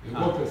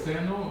 εγώ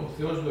πεθαίνω, ο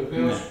Θεός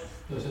βεβαίως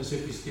θα σας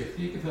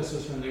επισκεφτεί και θα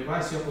σας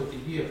ανεβάσει από τη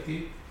γη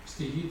αυτή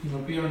στη γη την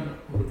οποία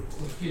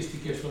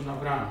ορκίστηκε στον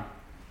Αβραάμ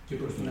και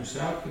προς τον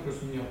Ισαάκ και προς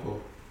τον Ιακώβ.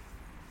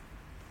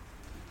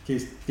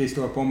 Και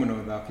στο επόμενο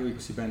εδάφιο, 25,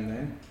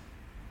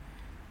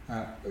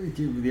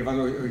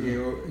 διαβάζω, ο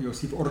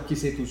Ιωσήφ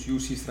όρκισε τους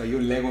γιους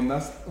Ισραήλ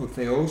λέγοντας, ο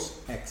Θεός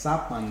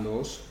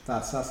εξάπαντος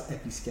θα σας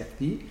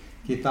επισκεφτεί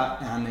και θα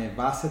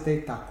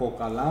ανεβάσετε τα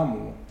κόκαλά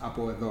μου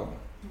από εδώ.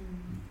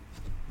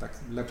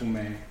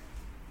 Βλέπουμε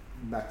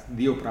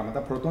δύο πράγματα.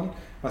 Πρώτον,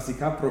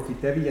 βασικά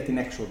προφητεύει για την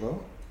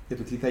έξοδο, για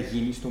το τι θα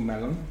γίνει στο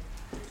μέλλον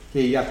και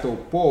για το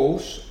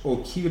πώς ο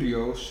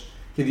Κύριος,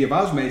 και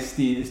διαβάζουμε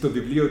στο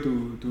βιβλίο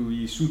του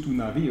Ιησού του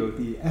Ναβί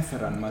ότι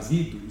έφεραν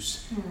μαζί τους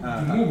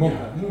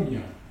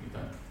μούμια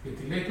ήταν,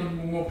 γιατί λέει τον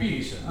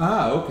μουμοποίησαν.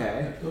 Οκ.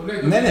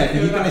 Ναι,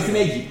 ήταν στην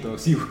Αίγυπτο,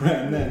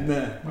 σίγουρα,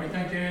 ναι. Μα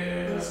ήταν και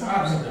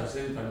άρχοντας,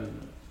 δεν ήταν.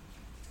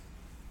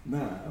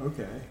 Ναι, οκ.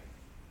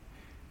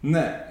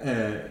 Ναι.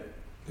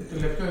 Το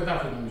τελευταίο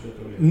εδάφιο νομίζω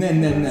το λέει.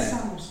 Ναι.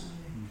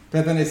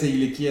 Πέθανε σε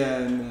ηλικία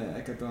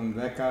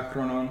 110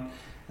 χρόνων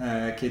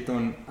και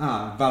τον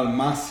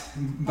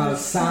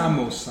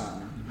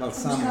βαλσάμωσαν.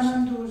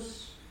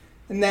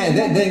 Ναι,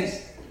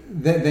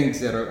 δεν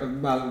ξέρω.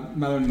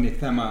 Μάλλον είναι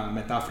θέμα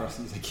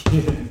μετάφρασης εκεί.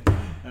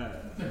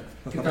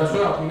 Και τα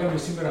ζώα που λέμε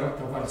σήμερα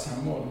τα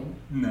βαλσαμώνουν,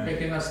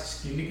 έχει ένα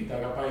σκυλί και τα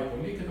αγαπάει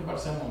πολύ και το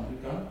βαλσαμώνουν.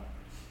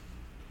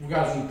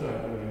 Βγάζουν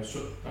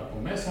τα από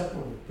μέσα, το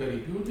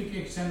περιποιούνται και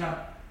έχεις ένα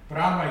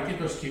πράγμα εκεί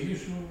το σκυλί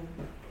σου.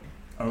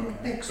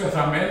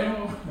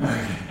 Πεθαμένο.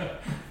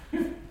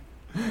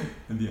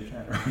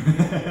 Ενδιαφέρον.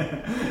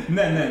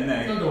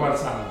 Ναι. Δεν το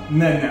βαρσάμε.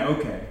 Ναι,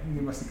 οκ.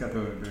 Είναι βασικά το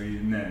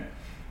ναι.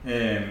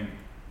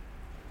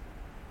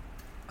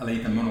 Αλλά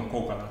ήταν μόνο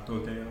κόκαλα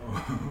τότε ο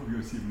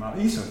Ιωσήφ.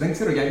 Ίσως, δεν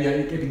ξέρω,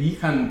 επειδή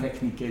είχαν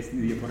τεχνικές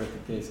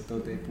διαφορετικές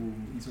τότε που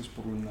ίσως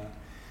μπορούν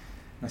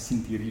να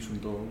συντηρήσουν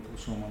το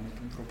σώμα με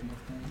τον τρόπο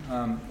αυτό.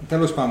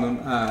 Τέλος πάντων,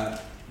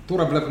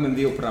 τώρα βλέπουμε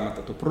δύο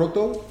πράγματα. Το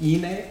πρώτο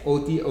είναι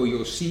ότι ο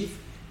Ιωσήφ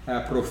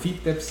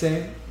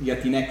προφήτευσε για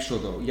την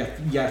έξοδο.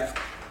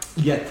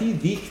 Γιατί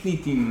δείχνει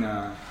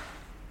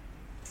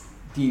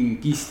την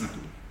πίστη του.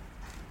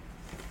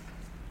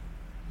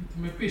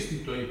 Με πίστη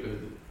το είπε.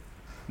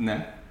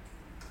 Ναι.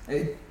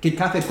 Και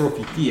κάθε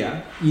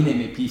προφητεία είναι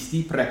με πίστη,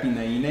 πρέπει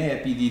να είναι,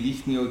 επειδή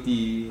δείχνει ότι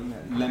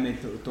λέμε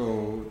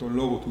το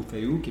λόγο του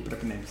Θεού και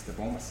πρέπει να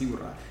εμπιστευόμαστε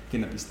σίγουρα και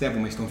να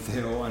πιστεύουμε στον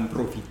Θεό αν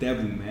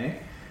προφητεύουμε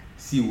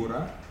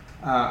σίγουρα.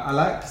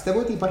 Αλλά πιστεύω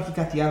ότι υπάρχει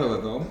κάτι άλλο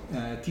εδώ.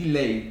 Τι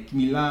λέει,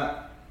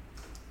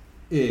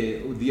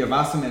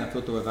 διαβάσαμε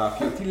αυτό το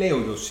εδάφιο, τι λέει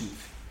ο Ιωσήφ.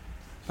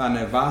 Θα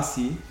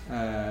ανεβάσει,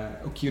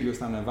 ο Κύριος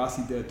θα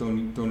ανεβάσει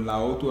τον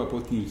λαό του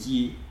από την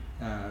γη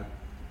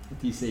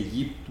της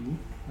Αιγύπτου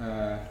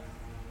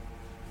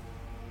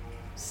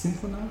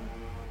σύμφωνα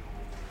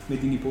με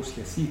την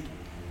υπόσχεσή του.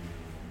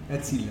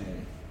 Έτσι λέει.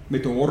 Με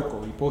τον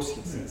όρκο,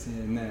 υπόσχεση.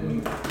 Ναι.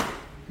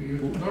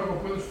 Τον όρκο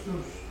που έδωσε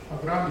στους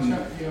Αβραάμ,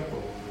 Ισάκ και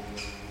Ιακώβ.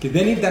 Και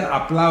δεν ήταν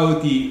απλά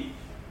ότι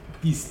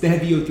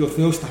πιστεύει ότι ο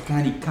Θεός θα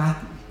κάνει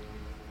κάτι.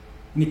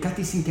 Είναι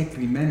κάτι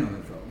συγκεκριμένο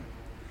εδώ.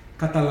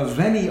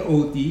 Καταλαβαίνει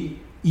ότι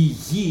η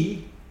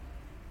γη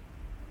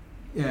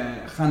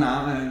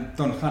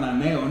των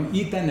Χαναναίων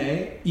ήταν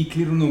η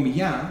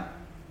κληρονομιά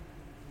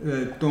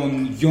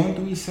των γιών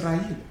του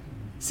Ισραήλ.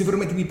 Σύμφωνα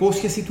με την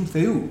υπόσχεση του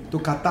Θεού. Το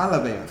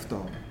κατάλαβε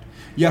αυτό.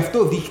 Γι'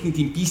 αυτό δείχνει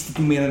την πίστη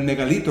του με έναν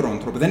μεγαλύτερο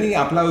τρόπο. Δεν είναι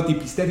απλά ότι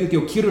πιστεύει ότι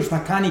ο Κύριος θα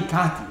κάνει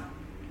κάτι.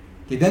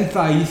 Και δεν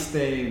θα είστε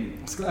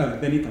σκλάβοι.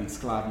 Δεν ήταν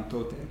σκλάβοι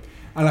τότε.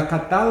 Αλλά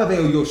κατάλαβε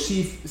ο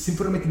Ιωσήφ,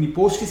 σύμφωνα με την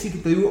υπόσχεση του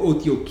Θεού,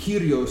 ότι ο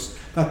Κύριος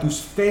θα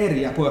τους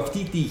φέρει από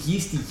αυτή τη γη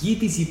στη γη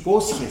της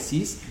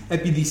υπόσχεσης,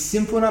 επειδή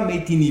σύμφωνα με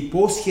την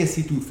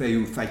υπόσχεση του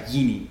Θεού θα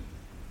γίνει.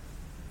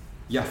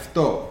 Γι'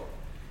 αυτό,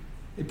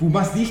 που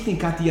μας δείχνει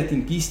κάτι για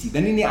την πίστη,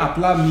 δεν είναι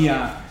απλά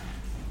μια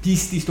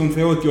πίστη στον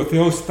Θεό ότι ο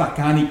Θεός θα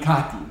κάνει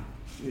κάτι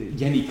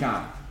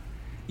γενικά.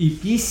 Η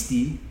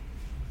πίστη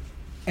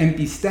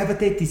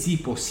εμπιστεύεται τις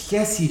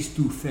υποσχέσεις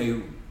του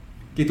Θεού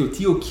και το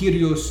τι ο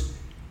Κύριος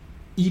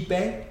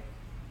είπε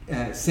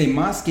σε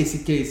εμάς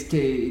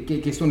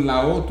και στον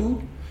λαό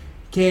του,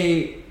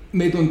 και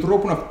με τον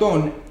τρόπο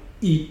αυτόν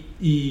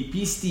η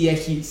πίστη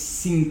έχει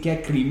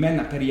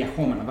συγκεκριμένα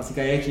περιεχόμενα.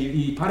 Βασικά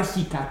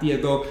υπάρχει κάτι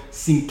εδώ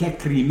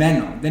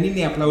συγκεκριμένο. Δεν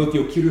είναι απλά ότι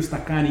ο Κύριος θα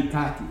κάνει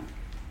κάτι.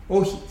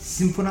 Όχι,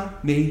 σύμφωνα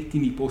με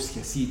την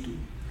υπόσχεσή του.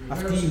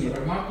 Αυτή είναι.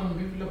 Πραγμάτων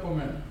βίβλα από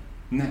μένα.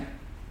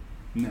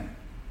 Ναι.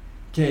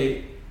 Και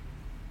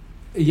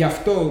γι'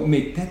 αυτό με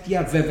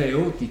τέτοια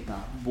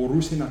βεβαιότητα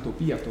μπορούσε να το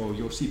πει αυτό ο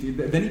Ιωσήφ.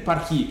 Δεν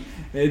υπάρχει,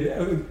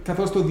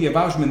 καθώς το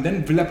διαβάζουμε,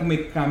 δεν βλέπουμε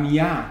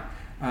καμιά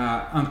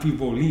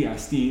αμφιβολία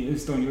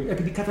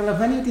επειδή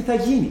καταλαβαίνει ότι θα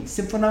γίνει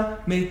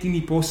σύμφωνα με την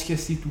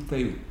υπόσχεση του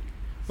Θεού.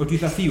 Ότι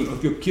θα φύγουν,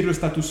 ότι ο Κύριος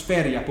θα τους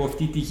φέρει από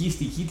αυτή τη γη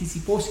στη γη της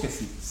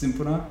υπόσχεσης,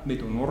 σύμφωνα με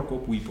τον όρκο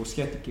που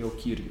υποσχέθηκε ο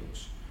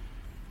Κύριος.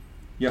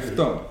 Γι'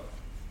 αυτό.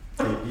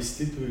 Και η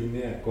πίστη του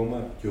είναι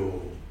ακόμα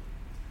πιο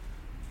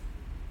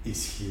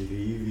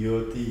ισχυρή,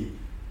 διότι,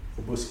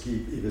 όπως και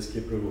είπες και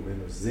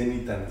προηγουμένως, δεν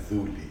ήταν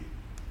δούλοι.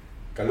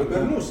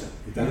 Καλοπερνούσαν.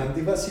 Ήταν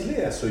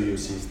αντιβασιλέας ο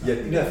Ιωσήφ.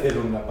 Γιατί να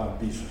θέλουν να πάνε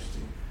πίσω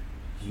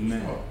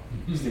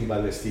στην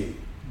Παλαιστίνη.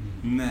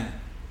 Ναι.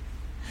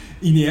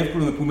 Είναι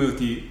εύκολο να πούμε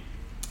ότι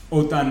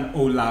όταν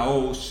ο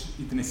λαός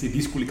ήταν σε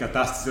δύσκολη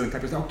κατάσταση, όταν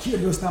κάποιος ο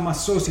Κύριος θα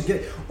μας σώσει.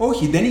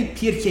 Όχι, δεν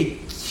υπήρχε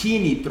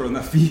κίνητρο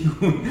να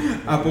φύγουν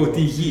από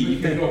τη γη.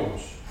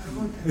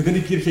 Δεν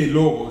υπήρχε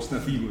λόγος να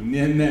φύγουν.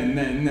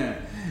 Ναι.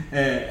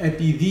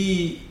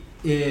 Επειδή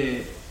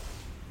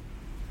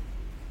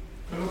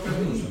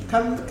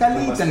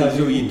καλή ήταν η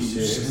ζωή τους.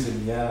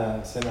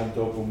 Σε έναν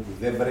τόπο που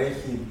δεν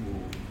βρέχει.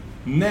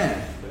 Ναι.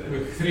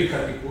 Εχθροί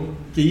κατοικούν.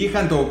 Και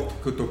είχαν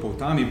το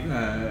ποτάμι,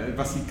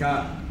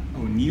 βασικά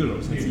ο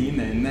Νείλος, έτσι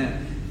είναι, ναι.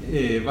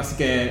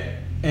 Βασικά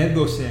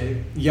έδωσε,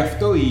 γι'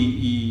 αυτό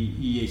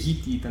οι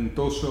Αιγύπτιοι ήταν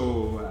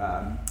τόσο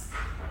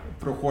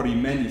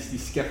προχωρημένοι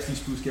στις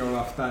σκέψεις τους και όλα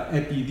αυτά,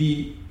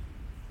 επειδή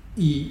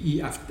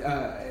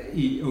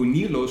ο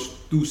Νείλος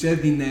τους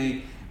έδινε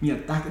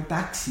μια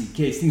τάξη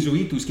και στην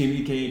ζωή τους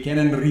και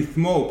έναν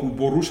ρυθμό που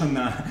μπορούσαν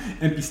να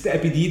εμπιστεύουν,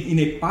 επειδή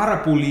είναι πάρα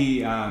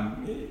πολύ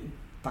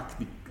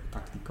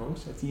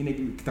τακτικός, έτσι,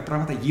 τα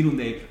πράγματα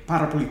γίνονται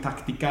πάρα πολύ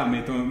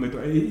τακτικά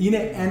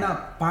είναι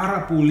ένα πάρα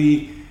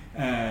πολύ,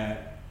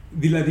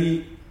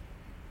 δηλαδή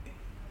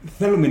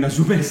θέλουμε να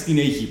ζούμε στην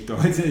Αίγυπτο,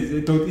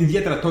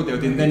 ιδιαίτερα τότε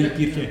ότι δεν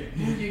υπήρχε.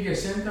 Και για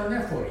σένα ήταν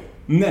έφοροι.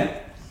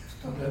 Ναι.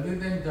 Δηλαδή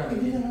δεν ήταν.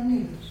 Επειδή ήταν ο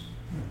Νείλος.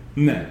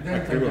 Ναι, δεν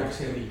ήταν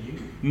ξερή γη.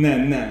 Ναι.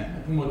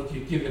 Να πούμε ότι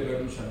και εκεί δεν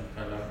περνούσαν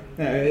καλά.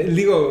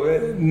 Λίγο,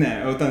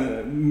 ναι,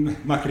 όταν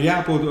μακριά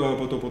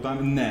από το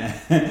ποτάμι,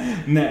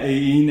 ναι,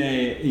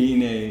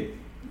 είναι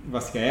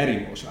βασικά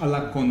έρημος, αλλά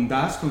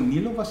κοντά στον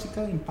Νείλο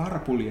βασικά είναι πάρα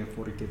πολύ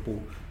εφορή και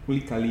πολύ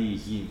καλή η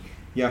γη.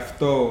 Γι'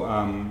 αυτό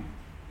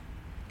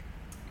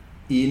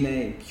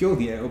είναι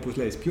όπως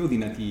λες, πιο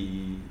δυνατή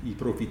η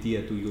προφητεία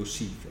του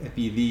Ιωσήφ,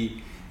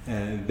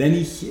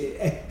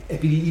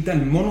 επειδή ήταν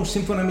μόνο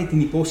σύμφωνα με την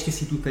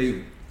υπόσχεση του Θεού.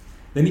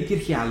 Δεν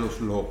υπήρχε άλλος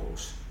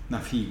λόγος να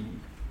φύγουν.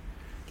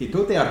 Και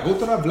τότε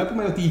αργότερα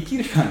βλέπουμε ότι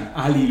υπήρχαν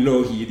άλλοι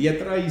λόγοι,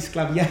 ιδιαίτερα η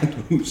σκλαβιά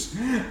τους.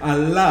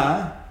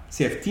 Αλλά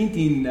σε αυτήν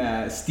την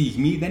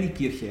στιγμή δεν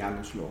υπήρχε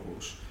άλλος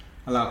λόγος.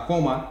 Αλλά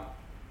ακόμα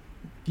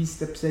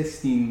πίστεψε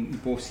στην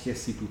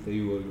υπόσχεση του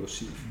Θεού ο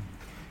Ιωσήφ.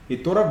 Και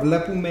τώρα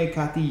βλέπουμε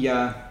κάτι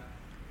για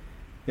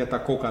τα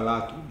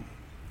κόκαλά του.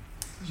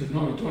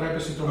 Συγγνώμη, τώρα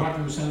έπεσε το μάτι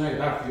μου σε ένα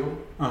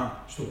εδάφιο,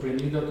 στο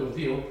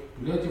 52,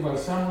 που λέει ότι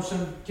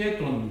βαλσάμωσαν και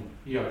τον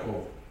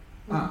Ιακώβ.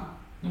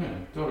 Ναι,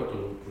 τώρα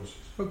το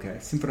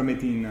πρόσεξα. Σύμφωνα με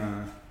την...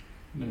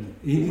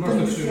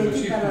 Πρόσταξε ο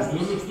Ιωσήφ τους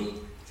δούλους του,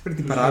 σύμφωνα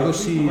την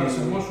παράδοση... να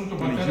βαλσαμώσουν τον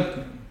πατέρα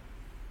του.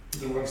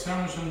 Τον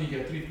βαλσάμωσαν οι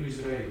γιατροί του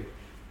Ισραήλ.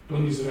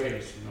 Τον Ισραήλ,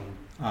 συγγνώμη.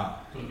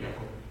 Τον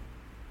Ιακώβ.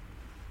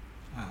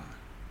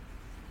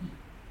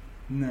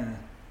 Ναι.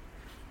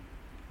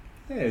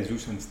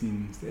 Ζούσαν στην...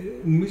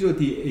 Νομίζω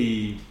ότι...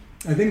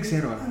 δεν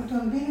ξέρω.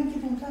 Τον πήραν και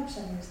τον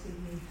θάψανε στη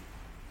γη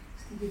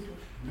του.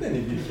 Δεν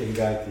υπήρχε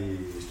κάτι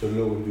στο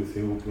Λόγο του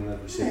Θεού που να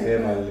τους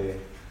επέβαλε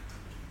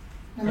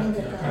να μην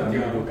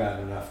το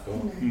κάνουν αυτό.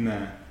 Ναι.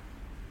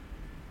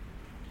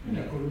 Να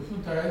ακολουθούν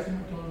τα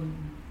έθιμα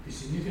τη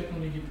συνήθεια των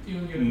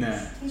Αιγυπτίων για ναι.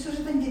 Ίσως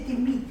ήταν και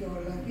τιμή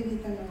κιόλα, επειδή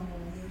ήταν ο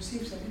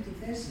Ιωσήφ σε αυτή τη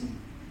θέση.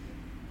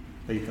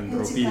 Ήταν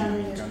έτσι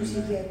κάνουν στους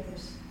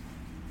ηγέτες.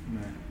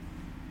 Ναι.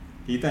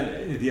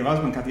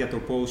 Διαβάζουμε κάτι για το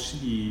πώς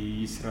οι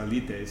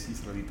Ισραηλίτες,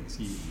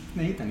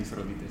 ναι, ήταν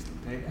Ισραηλίτες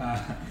τότε,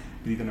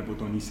 ήταν από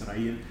τον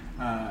Ισραήλ,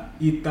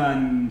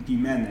 ήταν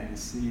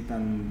ποιμένες,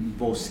 ήταν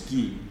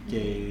βοσκοί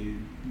και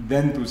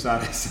δεν τους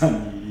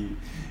άρεσαν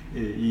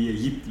οι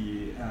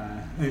Αιγύπτιοι.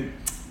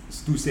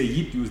 Στους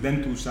Αιγύπτιους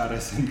δεν τους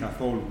άρεσαν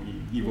καθόλου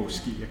οι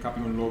βοσκοί, για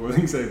κάποιον λόγο,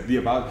 δεν ξέρω,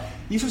 διαβάζω.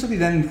 Ίσως επειδή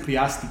δεν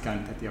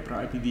χρειάστηκαν τέτοια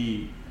πράγματα,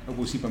 επειδή,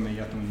 όπως είπαμε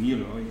για τον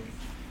Νείλο,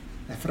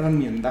 έφεραν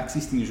μια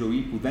εντάξει στην ζωή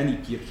που δεν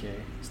υπήρχε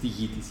στη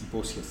γη της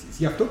υπόσχεσης.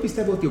 Γι' αυτό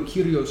πιστεύω ότι ο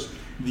Κύριος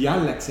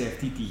διάλεξε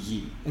αυτή τη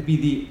γη,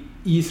 επειδή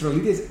οι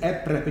Ισραηλίτες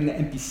έπρεπε να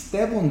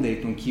εμπιστεύονται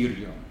τον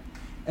Κύριο,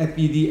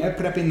 επειδή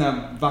έπρεπε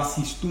να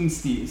βασιστούν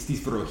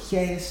στις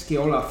βροχές και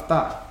όλα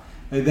αυτά.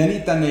 Δεν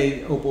ήταν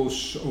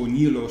όπως ο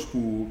Νείλος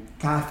που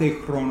κάθε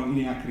χρόνο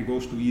είναι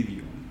ακριβώς το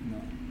ίδιο.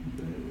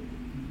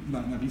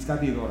 Να πεις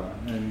κάτι τώρα.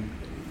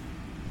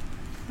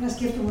 Να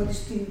σκέφτομαι ότι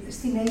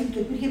στην Αίγυπτο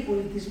υπήρχε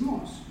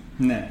πολιτισμός.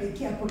 Ναι.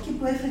 Και από εκεί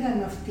που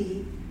έφυγαν αυτοί,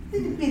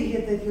 δεν υπήρχε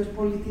τέτοιος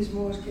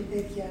πολιτισμός και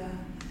τέτοια...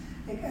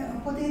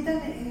 Οπότε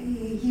οι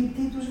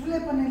Αιγύπτιοι τους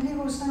βλέπανε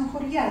λίγο σαν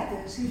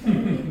χωριάτες.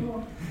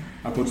 Λίγο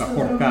από τα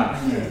χορκά.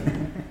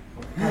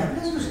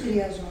 Δεν τους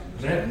χρειαζόταν.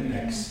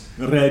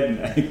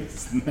 Rednecks.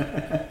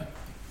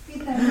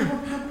 Ήταν λίγο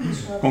πιο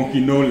πίσω.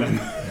 Κοκκινόλαν.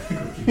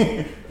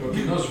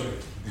 Κοκκινόσβερ.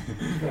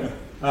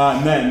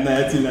 Ναι,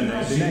 έτσι λένε.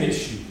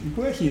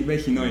 Που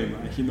έχει νόημα.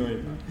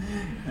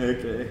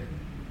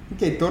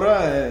 Και τώρα,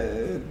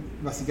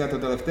 βασικά το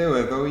τελευταίο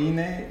εδώ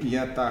είναι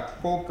για τα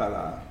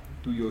κόκαλα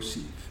του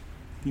Ιωσήφ.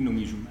 Τι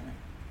νομίζουμε?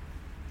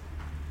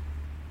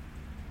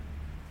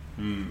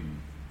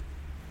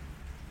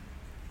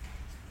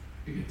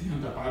 Γιατί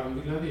να τα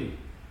πάρουν δηλαδή?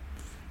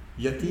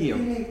 Γιατί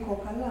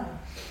κόκαλα.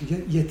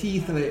 Γιατί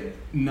ήθελε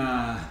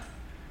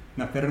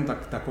να παίρνουν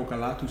τα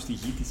κόκαλά του στη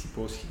γη της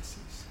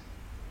υπόσχεσης?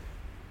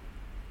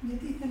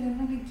 Γιατί ήθελε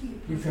να είναι εκεί.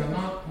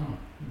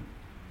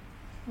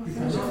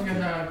 Πιθανόν για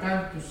να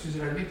κάνει τους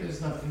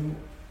Ισραηλίτες να θυμούν.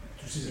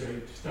 Τους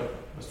Ισραηλίτες,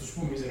 ας τους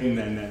πούμε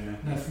Ισραηλίτες. Ναι.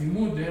 Να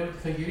θυμούνται ότι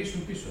θα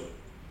γυρίσουν πίσω.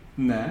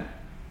 Ναι.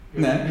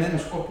 Με ένα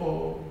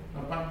σκοπό να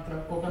πάνε τα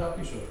κόκαλα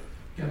πίσω.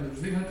 Και να τους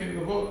δείχνω και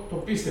εγώ το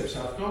πίστεψα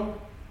αυτό,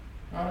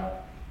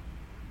 άρα...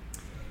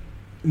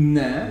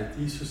 Ναι.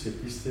 Γιατί ίσως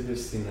επίστευε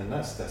στην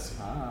Ανάσταση.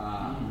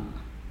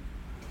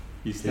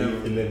 Πιστεύω.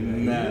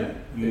 Ναι.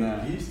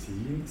 Στη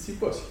γη της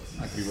υπόσχεσης.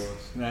 Ακριβώς.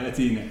 Ναι,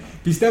 έτσι είναι.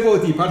 Πιστεύω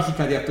ότι υπάρχει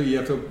κάτι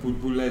αυτό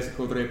που λες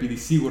κόντρα, επειδή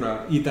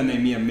σίγουρα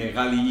ήταν μια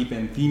μεγάλη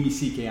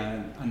υπενθύμηση και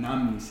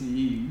ανάμνηση.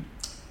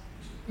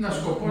 Ένα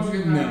σκοπός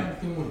για να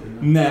θυμούνται.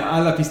 Ναι,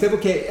 αλλά πιστεύω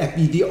και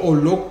επειδή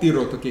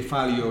ολόκληρο το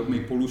κεφάλαιο με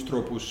πολλούς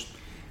τρόπους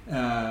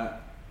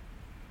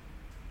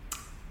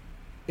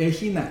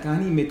έχει να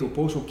κάνει με το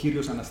πώς ο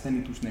Κύριος ανασταίνει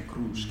τους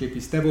νεκρούς. Και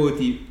πιστεύω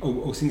ότι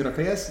ο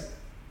συγγραφέας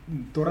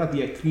τώρα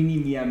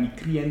διακρίνει μια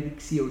μικρή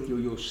ένδειξη ότι ο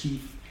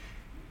Ιωσήφ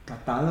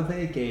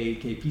κατάλαβε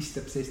και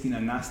πίστεψε στην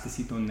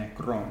Ανάσταση των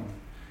νεκρών.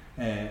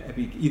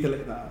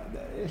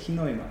 Έχει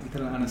νόημα,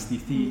 ήθελε να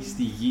αναστηθεί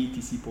στη γη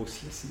της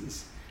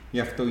υπόσχεσης. Γι'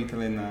 αυτό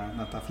ήθελε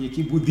να ταφεί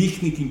εκεί που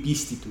δείχνει την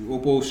πίστη του,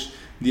 όπως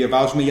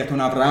διαβάζουμε για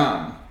τον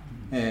Αβραάμ.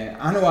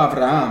 Αν ο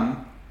Αβραάμ,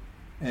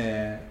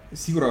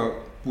 σίγουρα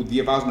που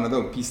διαβάζουμε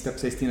εδώ,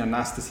 πίστεψε στην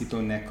Ανάσταση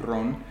των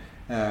νεκρών,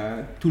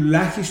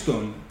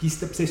 τουλάχιστον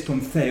πίστεψε στον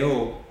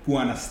Θεό που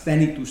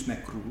ανασταίνει τους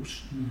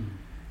νεκρούς.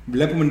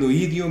 Βλέπουμε το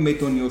ίδιο με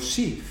τον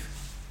Ιωσήφ.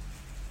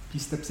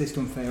 Πίστεψε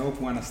στον Θεό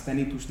που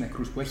ανασταίνει τους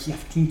νεκρούς, που έχει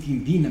αυτή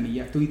την δύναμη,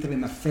 γι' αυτό ήθελε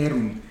να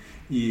φέρουν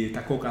τα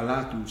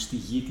κόκαλά του στη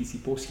γη της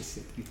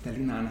υπόσχεσης.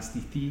 Θέλει να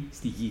αναστηθεί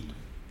στη γη του,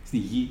 στη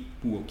γη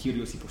που ο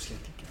Κύριος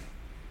υποσχέθηκε.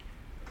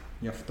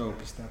 Γι' αυτό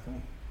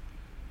πιστεύω.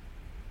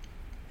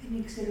 Δεν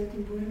ήξερε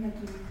ότι μπορεί να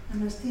τον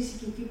αναστήσει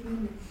και εκεί που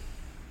είναι.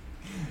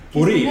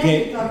 Μπορεί,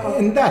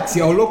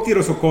 εντάξει,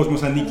 ολόκληρος ο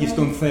κόσμος ανήκει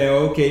στον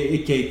Θεό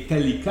και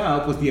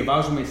τελικά, όπως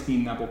διαβάζουμε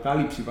στην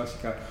Αποκάλυψη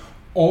βασικά,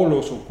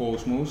 όλος ο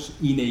κόσμος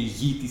είναι η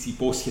γη της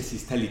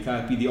υπόσχεσης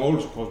τελικά, επειδή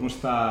όλος ο κόσμος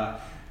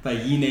θα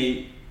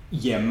γίνει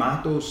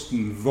γεμάτος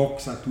στην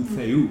δόξα του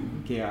Θεού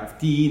και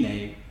αυτή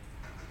είναι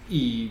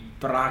η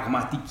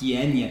πραγματική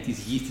έννοια της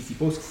γης της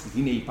υπόσχεσης,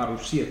 είναι η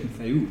παρουσία του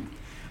Θεού.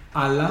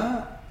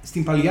 Αλλά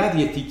στην Παλιά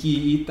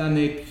Διαθήκη ήταν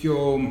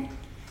πιο...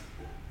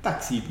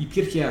 εντάξει,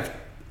 υπήρχε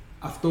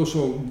αυτός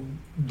ο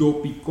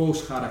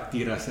τοπικός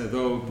χαρακτήρας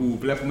εδώ που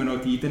βλέπουμε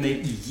ότι ήταν η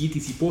γη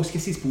της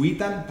υπόσχεσης που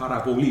ήταν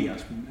παραβολή,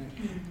 ας πούμε,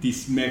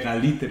 της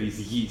μεγαλύτερης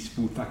γης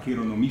που θα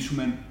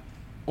κληρονομήσουμε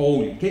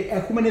όλοι. Και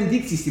έχουμε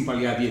ενδείξεις στην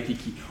Παλιά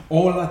Διαθήκη.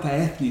 Όλα τα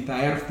έθνη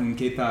θα έρθουν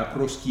και θα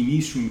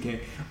προσκυνήσουν και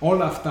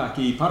όλα αυτά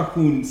και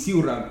υπάρχουν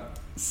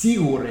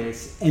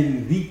σίγουρες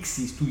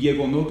ενδείξεις του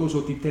γεγονότος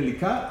ότι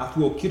τελικά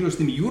αφού ο Κύριος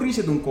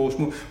δημιούργησε τον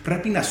κόσμο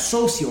πρέπει να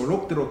σώσει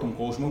ολόκληρο τον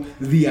κόσμο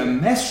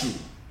διαμέσου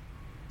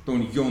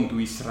των γιών του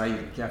Ισραήλ.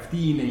 Και αυτή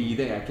είναι η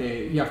ιδέα. Και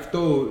γι'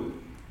 αυτό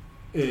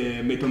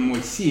με τον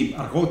Μωυσή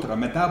αργότερα,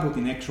 μετά από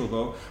την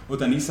έξοδο,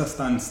 όταν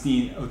ήσασταν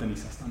εσείς,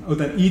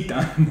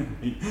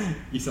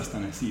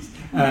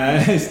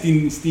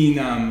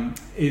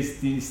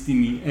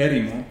 στην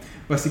έρημο,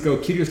 βασικά ο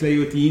Κύριος λέει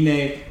ότι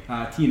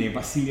είναι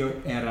βασίλειο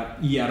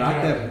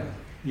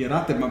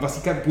ιεράτερ,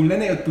 βασικά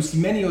που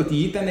σημαίνει ότι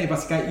ήταν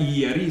βασικά οι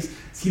ιερείς.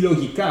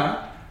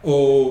 Συλλογικά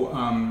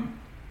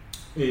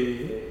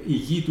η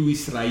γη του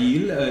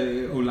Ισραήλ,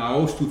 ο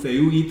λαός του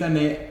Θεού ήταν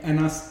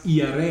ένας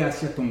ιερέας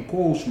για τον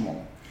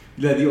κόσμο.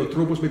 Δηλαδή ο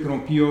τρόπος με τον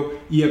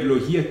οποίο η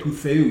ευλογία του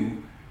Θεού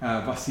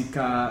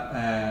βασικά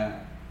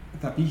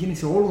θα πήγαινε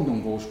σε όλον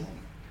τον κόσμο.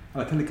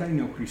 Αλλά τελικά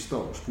είναι ο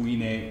Χριστός που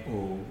είναι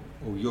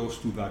ο γιος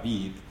του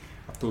Δαβίδ,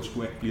 αυτός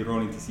που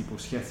εκπληρώνει τις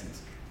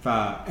υποσχέσεις.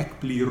 Θα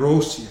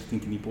εκπληρώσει αυτή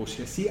την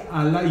υπόσχεση,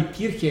 αλλά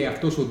υπήρχε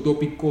αυτός ο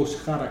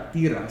τοπικός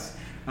χαρακτήρας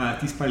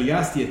της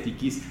Παλιάς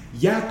Διαθήκης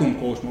για τον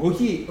κόσμο,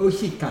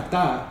 όχι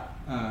κατά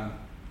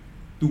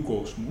του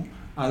κόσμου,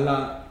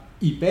 αλλά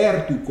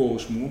υπέρ του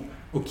κόσμου.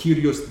 Ο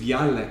Κύριος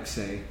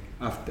διάλεξε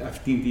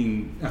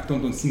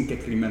αυτόν τον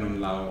συγκεκριμένο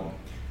λαό.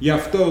 Γι'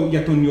 αυτό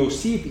για τον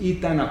Ιωσήφ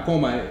ήταν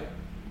ακόμα,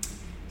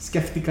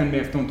 σκέφτηκε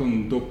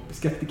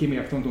με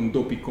αυτόν τον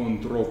τοπικό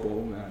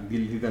τρόπο,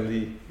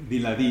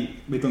 δηλαδή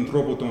με τον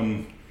τρόπο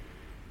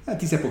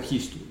της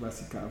εποχής του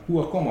βασικά, που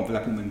ακόμα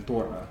βλέπουμε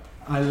τώρα.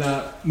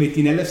 Αλλά με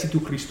την έλευση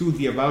του Χριστού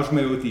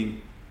διαβάζουμε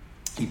ότι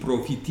οι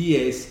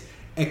προφητείες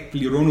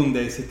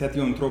εκπληρώνονται σε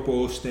τέτοιον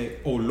τρόπο ώστε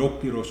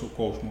ολόκληρος ο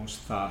κόσμος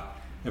θα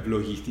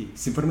ευλογηθεί.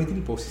 Σύμφωνα με την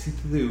υπόσχεση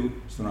του Θεού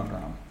στον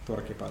Αβραάμ,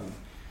 τώρα και πάλι.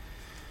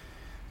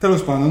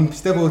 Τέλος πάντων,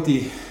 πιστεύω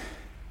ότι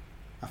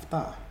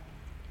αυτά.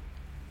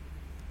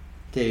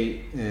 Και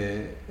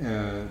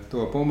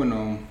το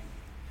επόμενο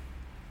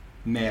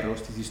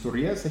μέρος της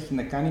ιστορίας έχει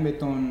να κάνει με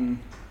τον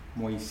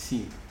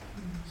Μωυσή.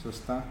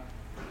 Σωστά.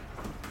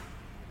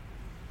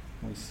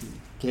 Μωυσή.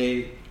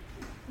 Και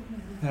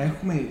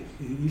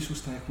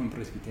ίσως θα έχουμε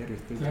πρεσβυτέριο.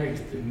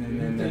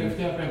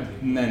 Τελευταία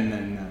Πέμπτη.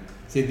 Ναι.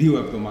 Σε 2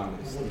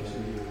 εβδομάδες.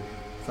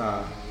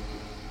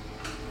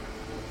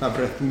 Θα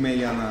βρεθούμε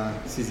για να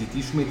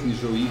συζητήσουμε την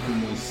ζωή του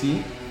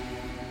Μωυσή,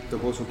 το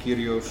πώς ο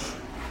Κύριος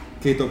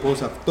και το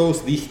πώς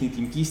αυτός δείχνει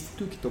την πίστη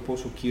του και το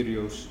πώς ο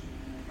Κύριος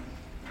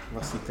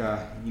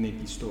βασικά είναι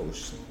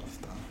πιστός σε όλα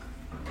αυτά.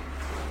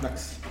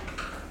 Εντάξει.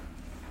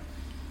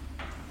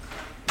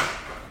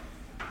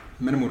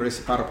 Εμένα μου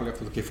αρέσει πάρα πολύ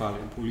αυτό το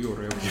κεφάλαιο, πολύ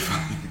ωραίο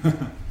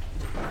κεφάλαιο.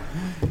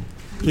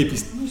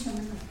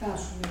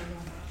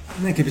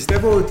 Και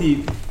πιστεύω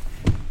ότι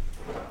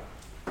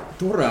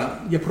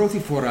τώρα για πρώτη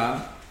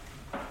φορά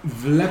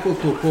βλέπω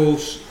το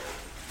πώς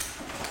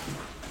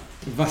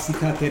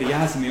βασικά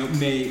ταιριάζει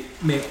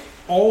με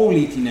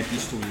όλη την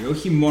επιστολή,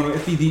 όχι μόνο,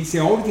 επειδή σε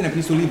όλη την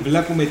επιστολή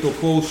βλέπουμε το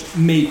πώς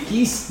με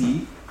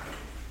πίστη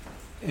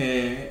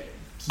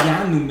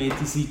πιάνουμε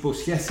τις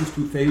υποσχέσεις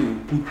του Θεού,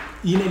 που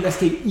είναι λες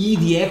και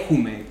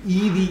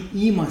ήδη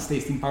είμαστε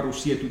στην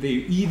παρουσία του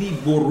Θεού, ήδη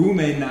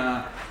μπορούμε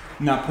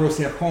να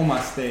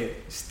προσερχόμαστε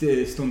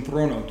στον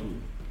θρόνο του.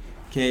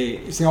 Και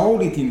σε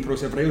όλη την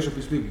προς Εβραίους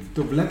επιστολή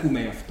το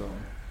βλέπουμε αυτό.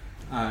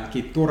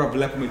 Και τώρα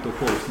βλέπουμε το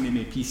πώς είναι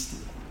με πίστη,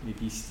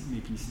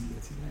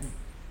 έτσι,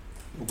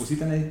 όπως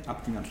ήταν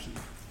από την αρχή.